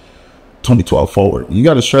like 2012 forward. You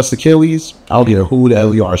got a stress Achilles? I don't care who the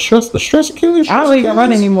hell you are. The stress Achilles? I don't even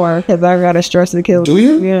run anymore because I got a stress Achilles. Do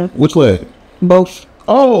you? Yeah. Which leg? Both.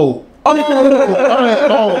 Oh, I'm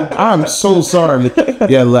so sorry.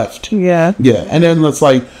 Yeah, left. Yeah. And then it's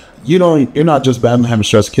like, you're not just battling having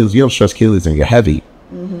stress Achilles. You have stress Achilles and you're heavy.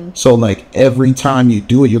 So like every time you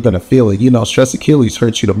do it, you're gonna feel it. Stress Achilles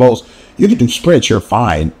hurts you the most. You can do sprints, you're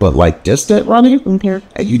fine, but like distant running,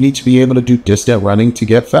 and you need to be able to do distant running to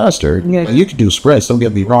get faster. Yeah. You can do sprints. Don't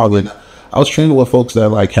get me wrong. And I was training with folks that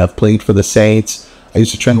like have played for the Saints. I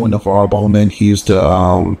used to train with Navarro Bowman. He used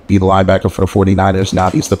to be the linebacker for the 49ers. Now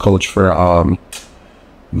he's the coach for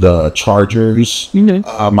the Chargers.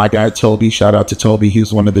 My guy Toby, shout out to Toby. He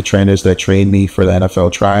was one of the trainers that trained me for the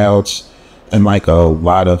NFL tryouts, and like a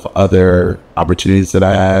lot of other opportunities that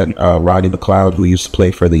I had. Rodney McLeod, who used to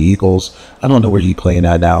play for the Eagles. I don't know where he's playing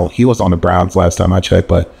at now. He was on the Browns last time I checked,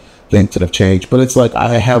 but things have changed. But it's like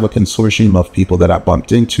I have a consortium of people that I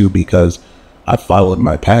bumped into because I followed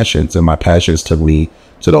my passions, and my passions took me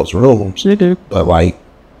to those rooms. But like,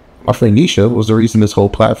 my friend Nisha was the reason this whole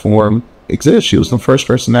platform exists. She was the first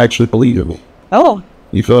person to actually believe in me. Oh.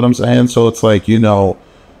 You feel what I'm saying? So it's like, you know,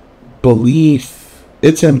 belief,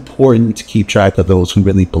 it's important to keep track of those who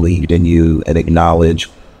really believed in you and acknowledge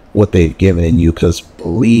what they've given in you, because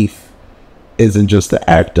belief isn't just the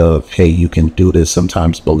act of, hey, you can do this.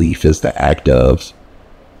 Sometimes belief is the act of,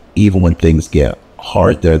 even when things get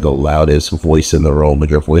hard, they're the loudest voice in the room,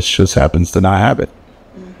 and your voice just happens to not have it.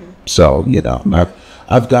 So, you know,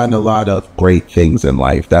 I've gotten a lot of great things in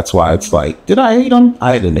life. That's why it's like, did I hate them?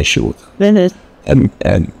 I had an issue with them.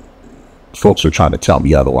 And folks were trying to tell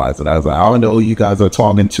me otherwise. And I was like, I don't know who you guys are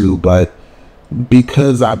talking to, but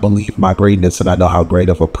because I believe my greatness and I know how great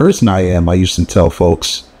of a person I am, I used to tell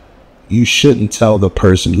folks, you shouldn't tell the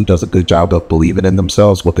person who does a good job of believing in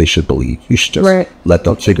themselves what they should believe. You should just let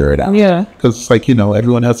them figure it out. Yeah. Because it's like, you know,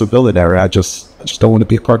 everyone has a villain error. I just don't want to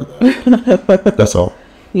be a part of that. That's all.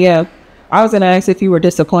 Yeah. I was going to ask if you were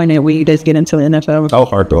disappointed when you just get into the NFL. Oh,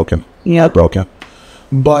 heartbroken. Yeah. Heartbroken.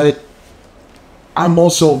 But I'm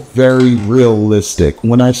also very realistic.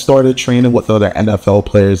 When I started training with other NFL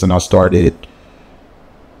players and I started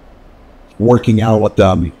working out with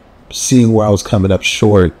them, seeing where I was coming up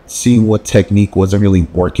short, seeing what technique wasn't really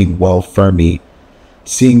working well for me,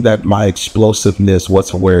 seeing that my explosiveness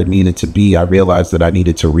wasn't where it needed to be, I realized that I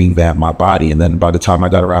needed to revamp my body. And then by the time I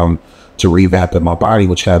got around to revamping my body,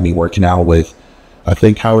 which had me working out with, I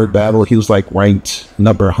think, Howard Battle, he was like ranked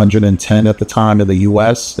number 110 at the time in the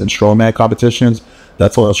US in strongman competitions.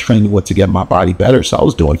 That's what I was training with to get my body better. So I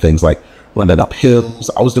was doing things like running up hills.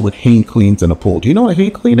 I was doing hang cleans in a pool. Do you know what a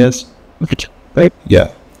hang clean is?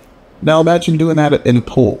 Yeah. Now imagine doing that in a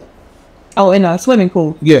pool. Oh, in a swimming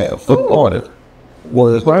pool. Yeah, for water.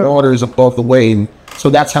 Where the water is above the wave. So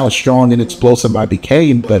that's how strong and explosive I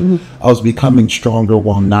became. But I was becoming stronger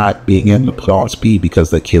while not being able to put on speed because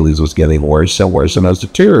the Achilles was getting worse and worse and I was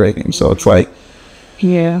deteriorating. So it's like,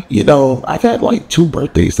 yeah, you know, I've had like 2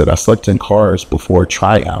 birthdays that I slept in cars before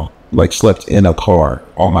tryout. Like slept in a car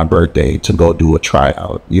on my birthday to go do a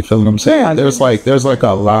tryout. You feel what I'm saying? Yeah, there's like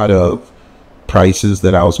a lot of prices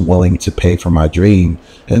that I was willing to pay for my dream.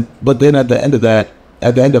 But then at the end of that,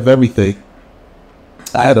 at the end of everything,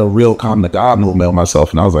 I had a real calm to God movement on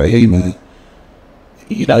myself, and I was like, hey man,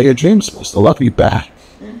 you know, your dream's supposed to love you back.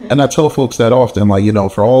 And I tell folks that often, like, you know,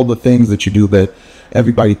 for all the things that you do that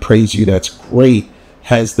everybody praise you, that's great,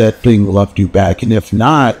 has that thing loved you back? And if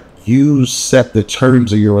not, you set the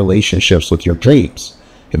terms of your relationships with your dreams.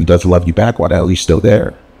 If it doesn't love you back, why the hell are you still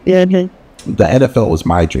there? Yeah. The NFL was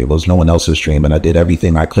my dream. It was no one else's dream. And I did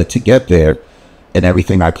everything I could to get there and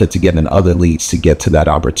everything I could to get in other leagues to get to that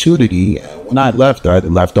opportunity. When I left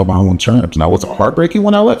on my own terms. And I was heartbreaking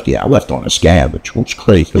when I left. Yeah, I left on a scam, which was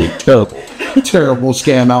crazy. It was terrible, terrible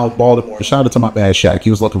scam out of Baltimore. Shout out to my bad Shaq. He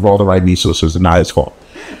was looking for all the right resources and not his fault.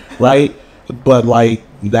 Right? But like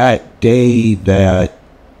that day that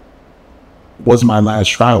was my last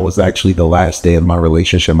trial was actually the last day of my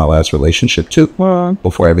relationship, my last relationship too,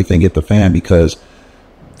 before everything hit the fan, because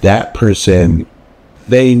that person,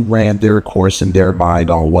 they ran their course in their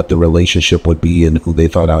mind on what the relationship would be and who they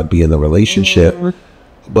thought I would be in the relationship.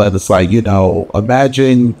 But it's like, you know,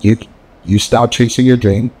 imagine you stop chasing your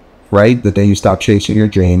dream, right? The day you stop chasing your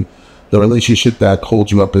dream, the relationship that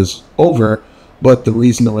holds you up is over. But the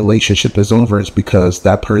reason the relationship is over is because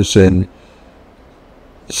that person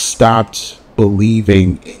stopped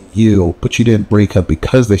believing in you, but you didn't break up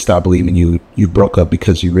because they stopped believing in you. You broke up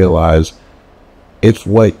because you realized if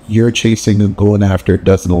what you're chasing and going after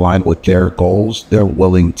doesn't align with their goals, they're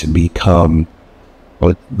willing to become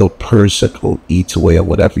the person who eats away at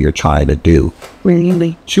whatever you're trying to do.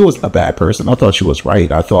 Really? She wasn't a bad person. I thought she was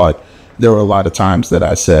right. I thought there were a lot of times that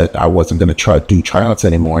I said I wasn't going to do tryouts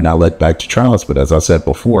anymore, and I led back to tryouts. But as I said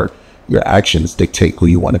before, your actions dictate who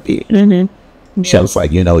you want to be. So it's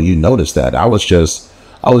like, you know, you notice that I was just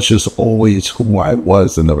always who I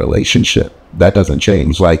was in the relationship. That doesn't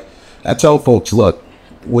change. Like I tell folks, look,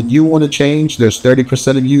 when you want to change, there's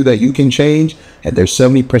 30% of you that you can change, and there's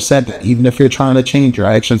 70% that even if you're trying to change, your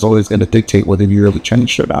actions always going to dictate whether you really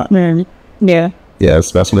changed or not. Yeah. Yeah,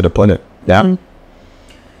 it's the best way to put it. Yeah.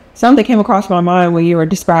 Something came across my mind when you were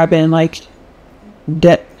describing like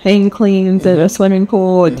hang cleans in a swimming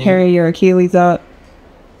pool and tearing your Achilles up.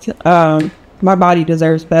 my body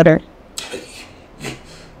deserves better.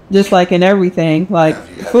 Just like in everything, like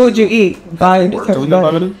food you eat, body deserves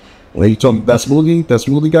better. When you told me that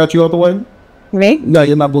smoothie got you all the way? Me? No,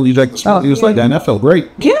 you're not bullied. Like smoothie was like that, and that felt great.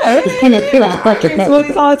 Yeah,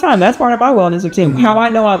 smoothies all the time. That's part of my wellness routine. How I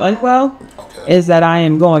know I'm unwell is that I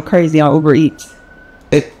am going crazy on Uber Eats.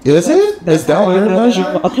 Is it? Is that what you're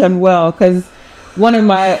measuring? Unwell, because one of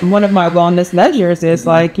my wellness measures is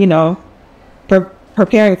like, you know,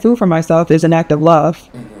 preparing food for myself is an act of love.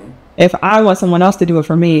 If I want someone else to do it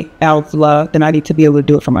for me out of love, then I need to be able to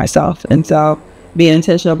do it for myself. And so being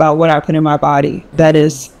intentional about what I put in my body, that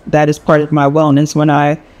is part of my wellness. When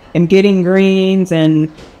I am getting greens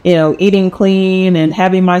and, you know, eating clean and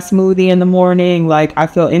having my smoothie in the morning, like I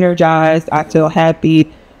feel energized, I feel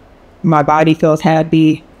happy, my body feels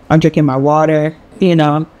happy, I'm drinking my water, you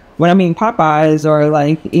know. When I'm eating Popeyes or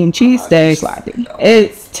like eating cheesesteaks,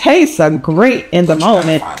 it tastes great in the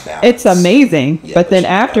moment. It's amazing. But then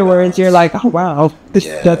afterwards, you're like, oh, wow, this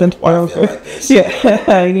doesn't feel good.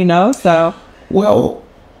 Yeah, you know, so. Well,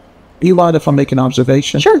 you mind if I make an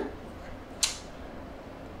observation? Sure.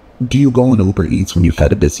 Do you go on Uber Eats when you've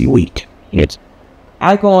had a busy week? Yes.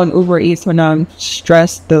 I go on Uber Eats when I'm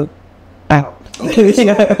stressed out.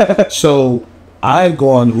 So I go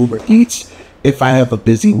on Uber Eats if I have a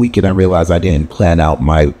busy week and I realize I didn't plan out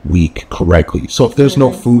my week correctly. So if there's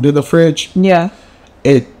no food in the fridge, you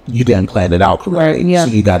didn't plan it out correctly. Right,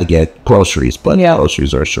 so you got to get groceries, but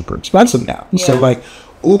groceries are super expensive now. So like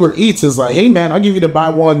Uber Eats is like, hey man, I'll give you the buy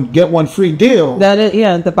one get one free deal. That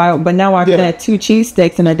is the buy. But now I've had 2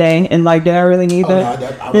 cheesesteaks in a day, and like, did I really need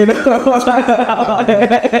that?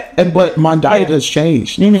 But my diet has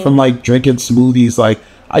changed from like drinking smoothies. Like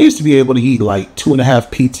I used to be able to eat like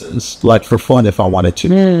 2.5 pizzas, like for fun if I wanted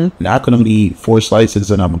to. Now I can only eat 4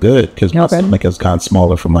 slices and I'm good because my stomach has gotten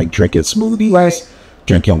smaller from like drinking smoothies,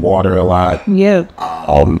 drinking water a lot.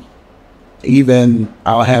 Even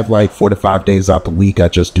I'll have like 4 to 5 days out the week. I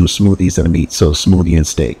just do smoothies and meat. So smoothie and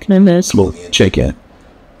steak, smoothie and chicken,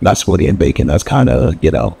 not smoothie and bacon. That's kind of, you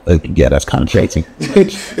know, that's kind of crazy.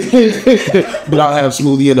 But I'll have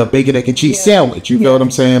smoothie and a bacon, egg and cheese sandwich. You know what I'm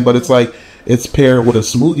saying? But it's like, it's paired with a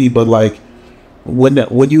smoothie. But like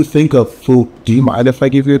when you think of food, do you mind if I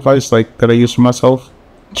give you advice like that I use for myself?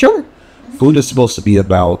 Sure. Food is supposed to be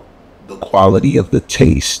about the quality of the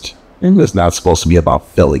taste. It's not supposed to be about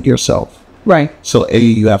filling yourself. Right. So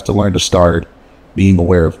you have to learn to start being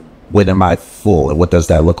aware of when am I full and what does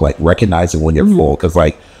that look like? Recognizing when you're full, because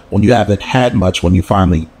like when you haven't had much, when you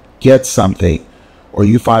finally get something or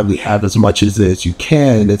you finally have as much as you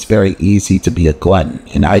can, it's very easy to be a glutton.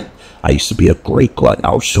 And I used to be a great glutton.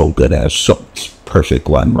 I was so good at perfect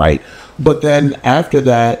glutton, right? But then after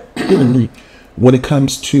that, when it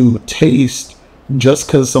comes to taste, just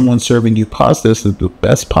because someone's serving you pasta is the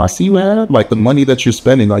best pasta you have, like the money that you're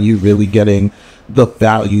spending, are you really getting the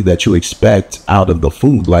value that you expect out of the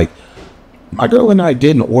food? Like my girl and I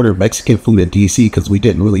didn't order Mexican food in DC because we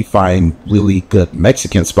didn't really find really good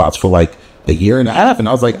Mexican spots for like a year and a half. And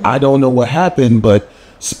I was like, I don't know what happened, but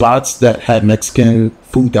spots that had Mexican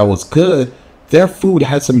food that was good, their food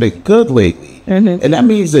hasn't been good lately. And that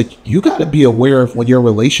means that you got to be aware of when your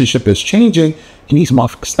relationship is changing and these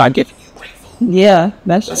motherfuckers not giving you great food. Yeah,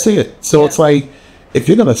 that's it. So it's like, if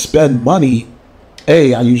you're going to spend money,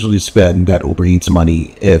 I usually spend that Uber Eats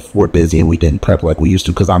money if we're busy and we didn't prep like we used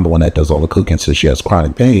to, because I'm the one that does all the cooking since she has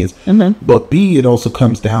chronic pains. But B, it also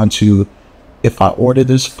comes down to, if I order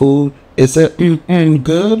this food, is it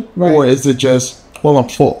good? Right. Or is it just, well, I'm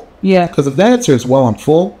full? Yeah. Because if the answer is, well, I'm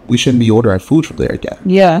full, we shouldn't be ordering food from there again.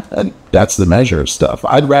 Yeah. And that's the measure of stuff.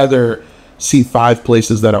 I'd rather see 5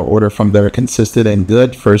 places that I order from that are consistent and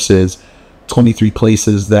good versus 23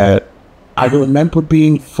 places that I remember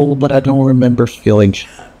being full, but I don't remember feeling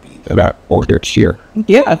happy that I ordered here.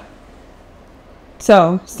 Yeah.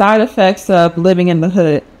 So, side effects of living in the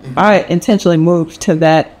hood. I intentionally moved to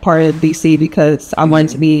that part of DC because I wanted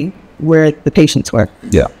to be where the patients were.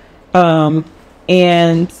 Yeah.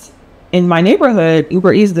 And in my neighborhood,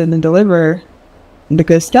 Uber Eats didn't deliver the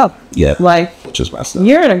good stuff. Yeah. Like, which is messed up.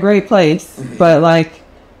 You're in a great place, but like,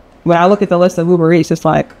 when I look at the list of Uber Eats, it's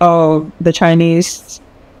like, oh, the Chinese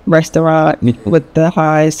restaurant with the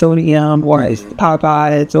high sodium, or it's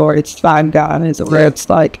Popeyes, or it's Five Guys, or it's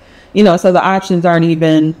like, you know, so the options aren't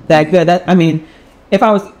even that good. I mean, if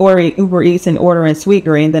I was ordering Uber Eats and ordering Sweet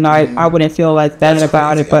Green, then I wouldn't feel like bad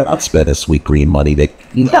about it. But I'd spend a Sweet Green money.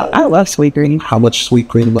 I love Sweet Green. How much Sweet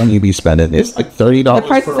Green money you be spending? It's like $30. The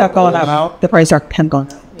prices are going up. The prices are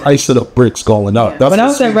going up. price of the bricks going up. When I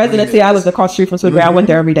was in residency, I was across the street from Woodbury. I went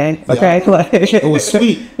there every day. Okay, like, it was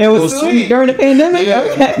sweet. It was sweet during the pandemic. Yeah,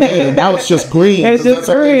 okay. Now it's just green. It's just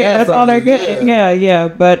green. That's all they're getting. Yeah.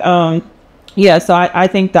 But yeah. So I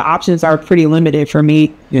think the options are pretty limited for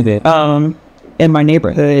me. In my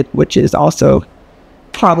neighborhood, which is also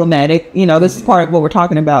problematic. You know, this is part of what we're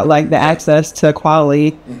talking about, like the access to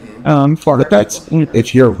quality. But that's,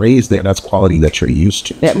 if you're raised there, that's quality that you're used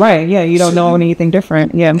to. Yeah, right. Yeah. You don't know anything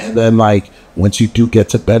different. Yeah. And then, like, once you do get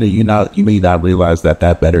to better, you may not realize that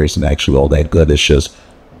better isn't actually all that good. It's just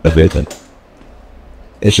a vision.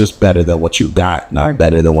 It's just better than what you got, not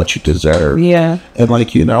better than what you deserve. Yeah. And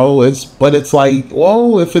like, it's like,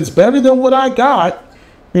 well, if it's better than what I got,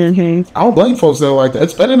 I don't blame folks that are like that.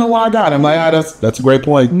 It's better than what I got. I'm like, that's a great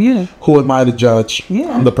point. Yeah. Who am I to judge?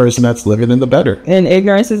 Yeah. I'm the person that's living in the better. And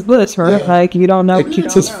ignorance is bliss, right? Yeah. Like, you don't know.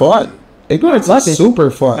 Ignorance is fun. Ignorance is super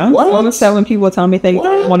fun. I'm upset when people tell me they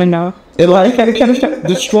want to know. It like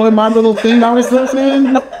destroy my little thing I was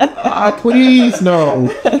listening. Please no.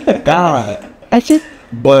 God.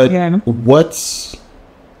 But what's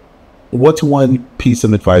one piece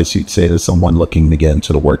of advice you'd say to someone looking to get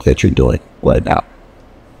into the work that you're doing right now?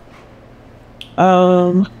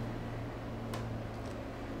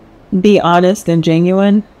 Be honest and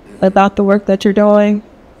genuine about the work that you're doing.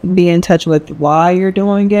 Be in touch with why you're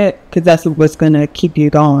doing it, because that's what's going to keep you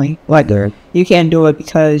going. Like, you can't do it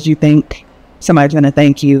because you think somebody's going to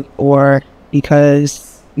thank you or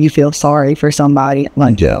because you feel sorry for somebody.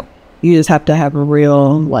 Like, you just have to have a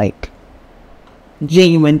real, like,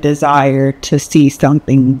 genuine desire to see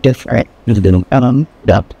something different.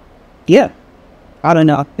 Yeah. I don't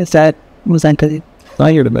know. Was that good?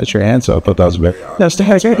 I hear to bet your answer. I thought that was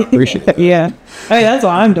very appreciate it. Yeah. I mean, that's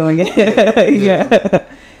why I'm doing it.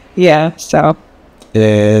 Yeah. So.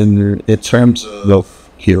 And in terms of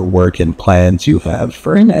your work and plans you have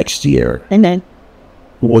for next year, and then,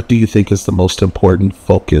 what do you think is the most important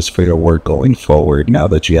focus for your work going forward now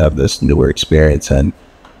that you have this newer experience and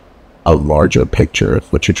a larger picture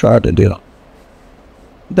of what you're trying to do?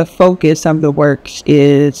 The focus of the work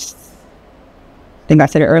is, I think I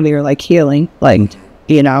said it earlier, like healing, like,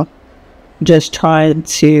 just trying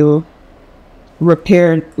to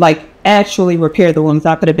actually repair the wounds,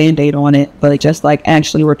 not put a Band-Aid on it, but just like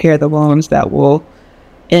actually repair the wounds that will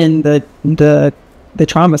end the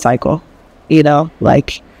trauma cycle, learn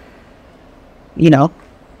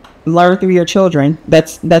through your children.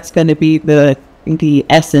 That's going to be the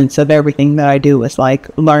essence of everything that I do, is like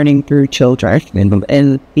learning through children,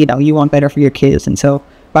 and you want better for your kids. And so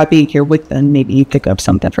by being here with them, maybe you pick up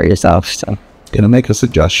something for yourself. So, can I make a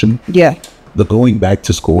suggestion? Yeah. The going back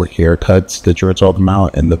to school haircuts that you're talking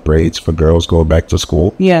about and the braids for girls going back to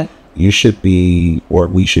school. Yeah. You should be, or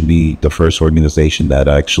we should be, the first organization that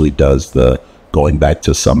actually does the going back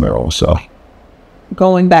to summer also.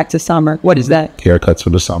 Going back to summer. What is that? Haircuts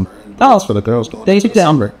for the summer. Oh, for the girls going they do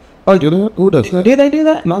summer. Oh, do that? Who does that? Do they do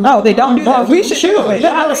that? No, they don't do that. We should do it.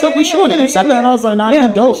 Yeah, so we should. I was like, not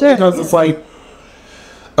adults, because it's like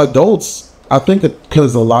adults. I think that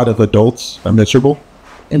because a lot of adults are miserable,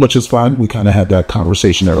 which is fine. We kind of had that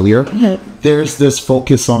conversation earlier. There's this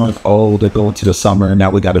focus on, they're going to the summer, and now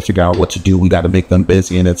we got to figure out what to do. We got to make them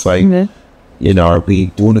busy, and it's like, are we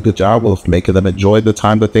doing a good job of making them enjoy the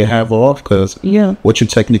time that they have off? Because what you're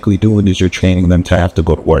technically doing is you're training them to have to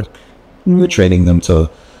go to work. You're training them to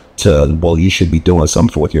you should be doing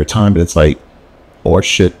something with your time, but it's like, or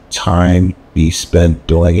should time be spent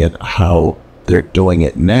doing it how they're doing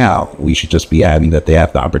it now? We should just be adding that they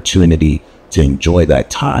have the opportunity to enjoy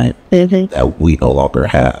that time that we no longer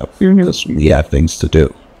have because we have things to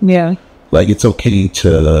do. Yeah. Like, it's okay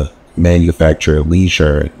to manufacture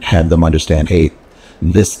leisure and have them understand, hey,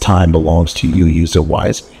 this time belongs to you, use it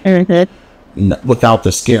wisely. Without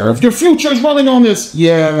the scare of your future is running on this.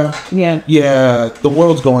 Yeah, the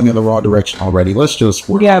world's going in the wrong direction already. Let's just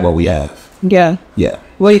work on what we have. Yeah.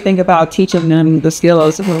 What do you think about teaching them the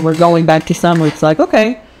skills when we're going back to summer? It's like,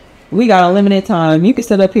 okay, we got a limited time. You can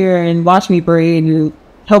sit up here and watch me braid and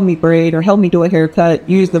help me braid or help me do a haircut,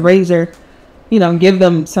 use the razor, give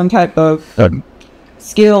them some type of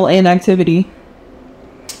skill and activity.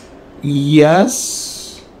 Yes.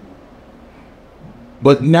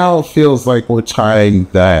 But now it feels like we're tying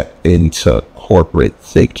that into corporate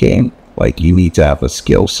thinking. Like, you need to have a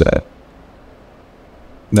skill set.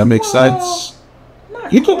 That makes sense?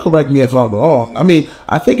 You can correct me if I'm wrong. I mean,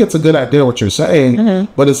 I think it's a good idea what you're saying,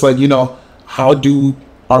 but it's like,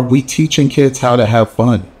 are we teaching kids how to have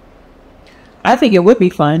fun? I think it would be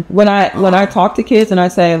fun. When I talk to kids and I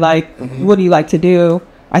say, like, what do you like to do?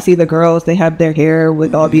 I see the girls, they have their hair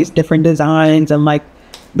with all these different designs and like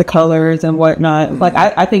the colors and whatnot. Like,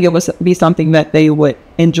 I think it would be something that they would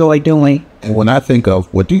enjoy doing. And when I think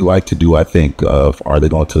of what do you like to do, I think of, are they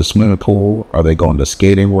going to the swimming pool? Are they going to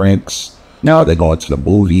skating rinks? No. Are they going to the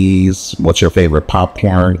movies? What's your favorite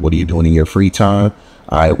popcorn? What are you doing in your free time?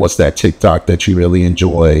 All right, what's that TikTok that you really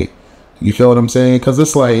enjoy? You feel what I'm saying? Because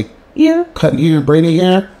it's like, Yeah. cutting hair, braiding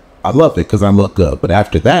hair, I love it because I look good. But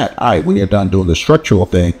after that, all right, when you're done doing the structural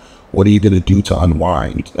thing, what are you going to do to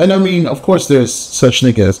unwind? And I mean, of course, there's such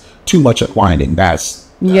thing as too much unwinding. That's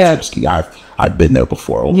risky. I've been there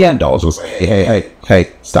before. Yeah. Dolls was like,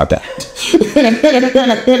 hey, stop that.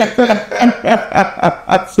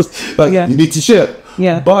 Like, Yeah. you need to ship.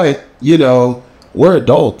 Yeah. But, you know, we're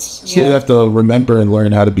adults. So you have to remember and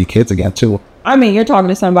learn how to be kids again, too. I mean, you're talking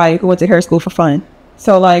to somebody who went to hair school for fun.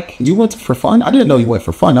 So, like, You went for fun? I didn't know you went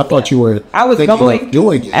for fun. I thought you were I was thinking going of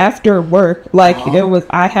doing it. after work. Like, it was,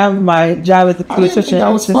 I have my job as a I didn't think that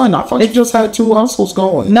was fun. I thought you just had two hustles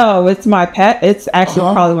going. No, it's my it's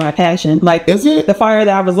actually probably my passion. Like, Is it? the fire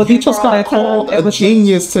that I was looking You just for got at the time, called it a was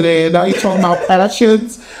genius today, and now you're talking about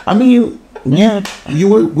passions. I mean, yeah,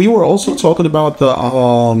 we were also talking about the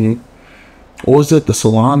what was it? The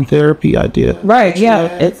salon therapy idea. right. Yeah,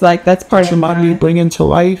 it's like that's part of the Somebody you mind. bring into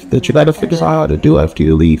life that you got to figure out how to do after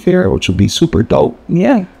you leave here, which will be super dope.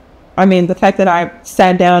 Yeah, I mean, the fact that I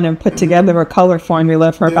sat down and put together a color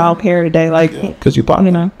formula for about hair today, like, Because you bought,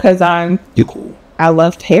 you know, because you cool. I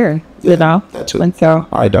loved hair, you know, that too. and so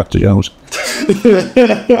All right, Dr. Jones.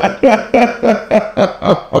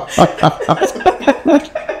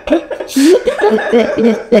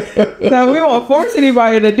 So we won't force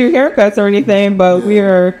anybody to do haircuts or anything, but we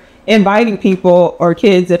are inviting people or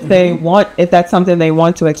kids if they want, if that's something they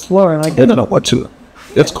want to explore. Like, They don't know what to.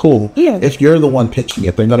 It's cool. Yeah. If you're the one pitching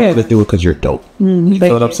it, they're not Yeah. going to do it because you're dope. You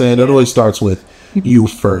know what I'm saying? It always starts with you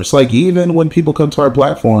first. Like, even when people come to our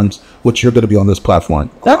platforms, which you're going to be on this platform.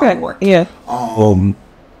 okay, yeah,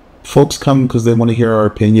 Folks come because they want to hear our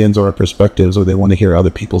opinions or our perspectives, or they want to hear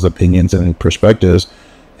other people's opinions and perspectives.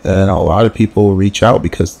 And a lot of people reach out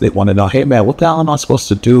because they want to know, hey man, what the hell am I supposed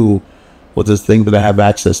to do with this thing that I have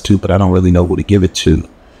access to, but I don't really know who to give it to?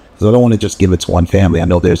 Because I don't want to just give it to one family. I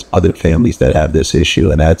know there's other families that have this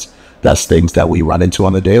issue, and that's things that we run into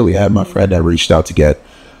on the daily. I had my friend that reached out to get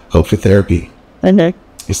hope for therapy. okay,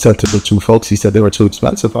 He said to the two folks, he said they were too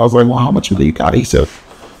expensive. I was like, well, how much do you got? He said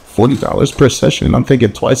 $40 per session. I'm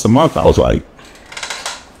thinking twice a month. I was like,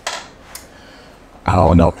 I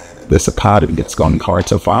don't know. This economy gets going hard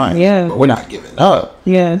to find. Yeah. But we're not giving up.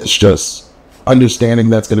 yeah, It's just understanding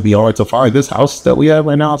that's going to be hard to find. This house that we have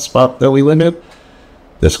right now, spot that we live in,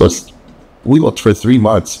 we looked for 3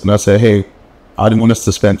 months, and I said, hey, I didn't want us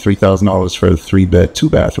to spend $3,000 for a 3-bed,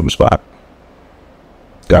 2-bathroom spot.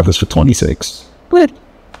 Got this for $26. good.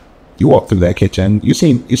 You walk through that kitchen, you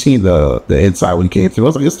seen the inside when you came through. I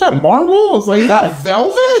was like, is that marble? I was like, is that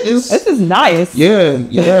velvet? This is nice. Yeah.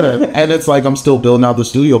 And it's like I'm still building out the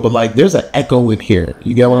studio, but like there's an echo in here.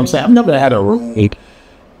 You get what I'm saying? I've never had a room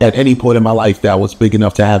at any point in my life that was big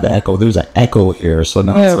enough to have an echo. There's an echo here. So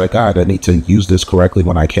now it's like, God, I need to use this correctly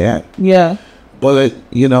when I can. Yeah. But,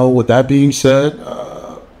 you know, with that being said,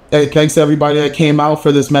 hey, thanks to everybody that came out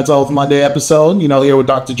for this Mental Health Monday episode. You know, here with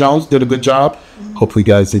Dr. Jones, did a good job. Hopefully you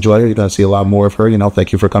guys enjoy her. You're going to see a lot more of her. You know,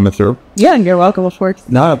 thank you for coming through. Yeah, you're welcome, of course.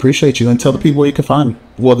 No, I appreciate you. And tell the people where you can find,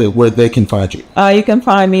 where they can find you. You can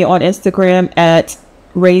find me on Instagram at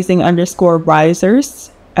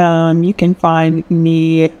raising_risers. You can find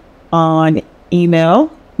me on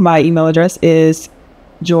email. My email address is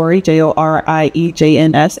Jorie,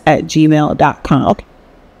 JORIEJNS @gmail.com.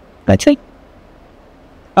 That's it.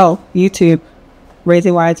 Oh, YouTube,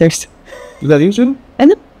 Raising Risers. Is that YouTube?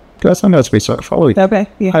 And That's on that space. So I follow you. okay,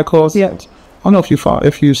 yeah. Hi, close. Yeah. I don't know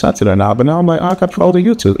if you sent it or not, but now I'm like, I got follow the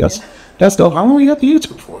YouTube. Yes. That's dope. How long you got the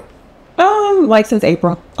YouTube for? Like since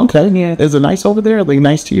April. Okay. Yeah. Is it nice over there? Like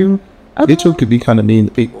nice to you? YouTube could be kind of mean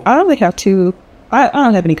to people. I only have two. I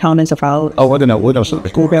don't have any comments or followers. Oh, I don't know. What else? You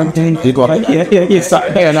go like, yeah.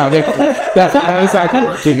 Sorry. Yeah, no, that's not.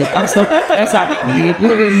 I'm so. That's not.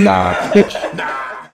 Nah.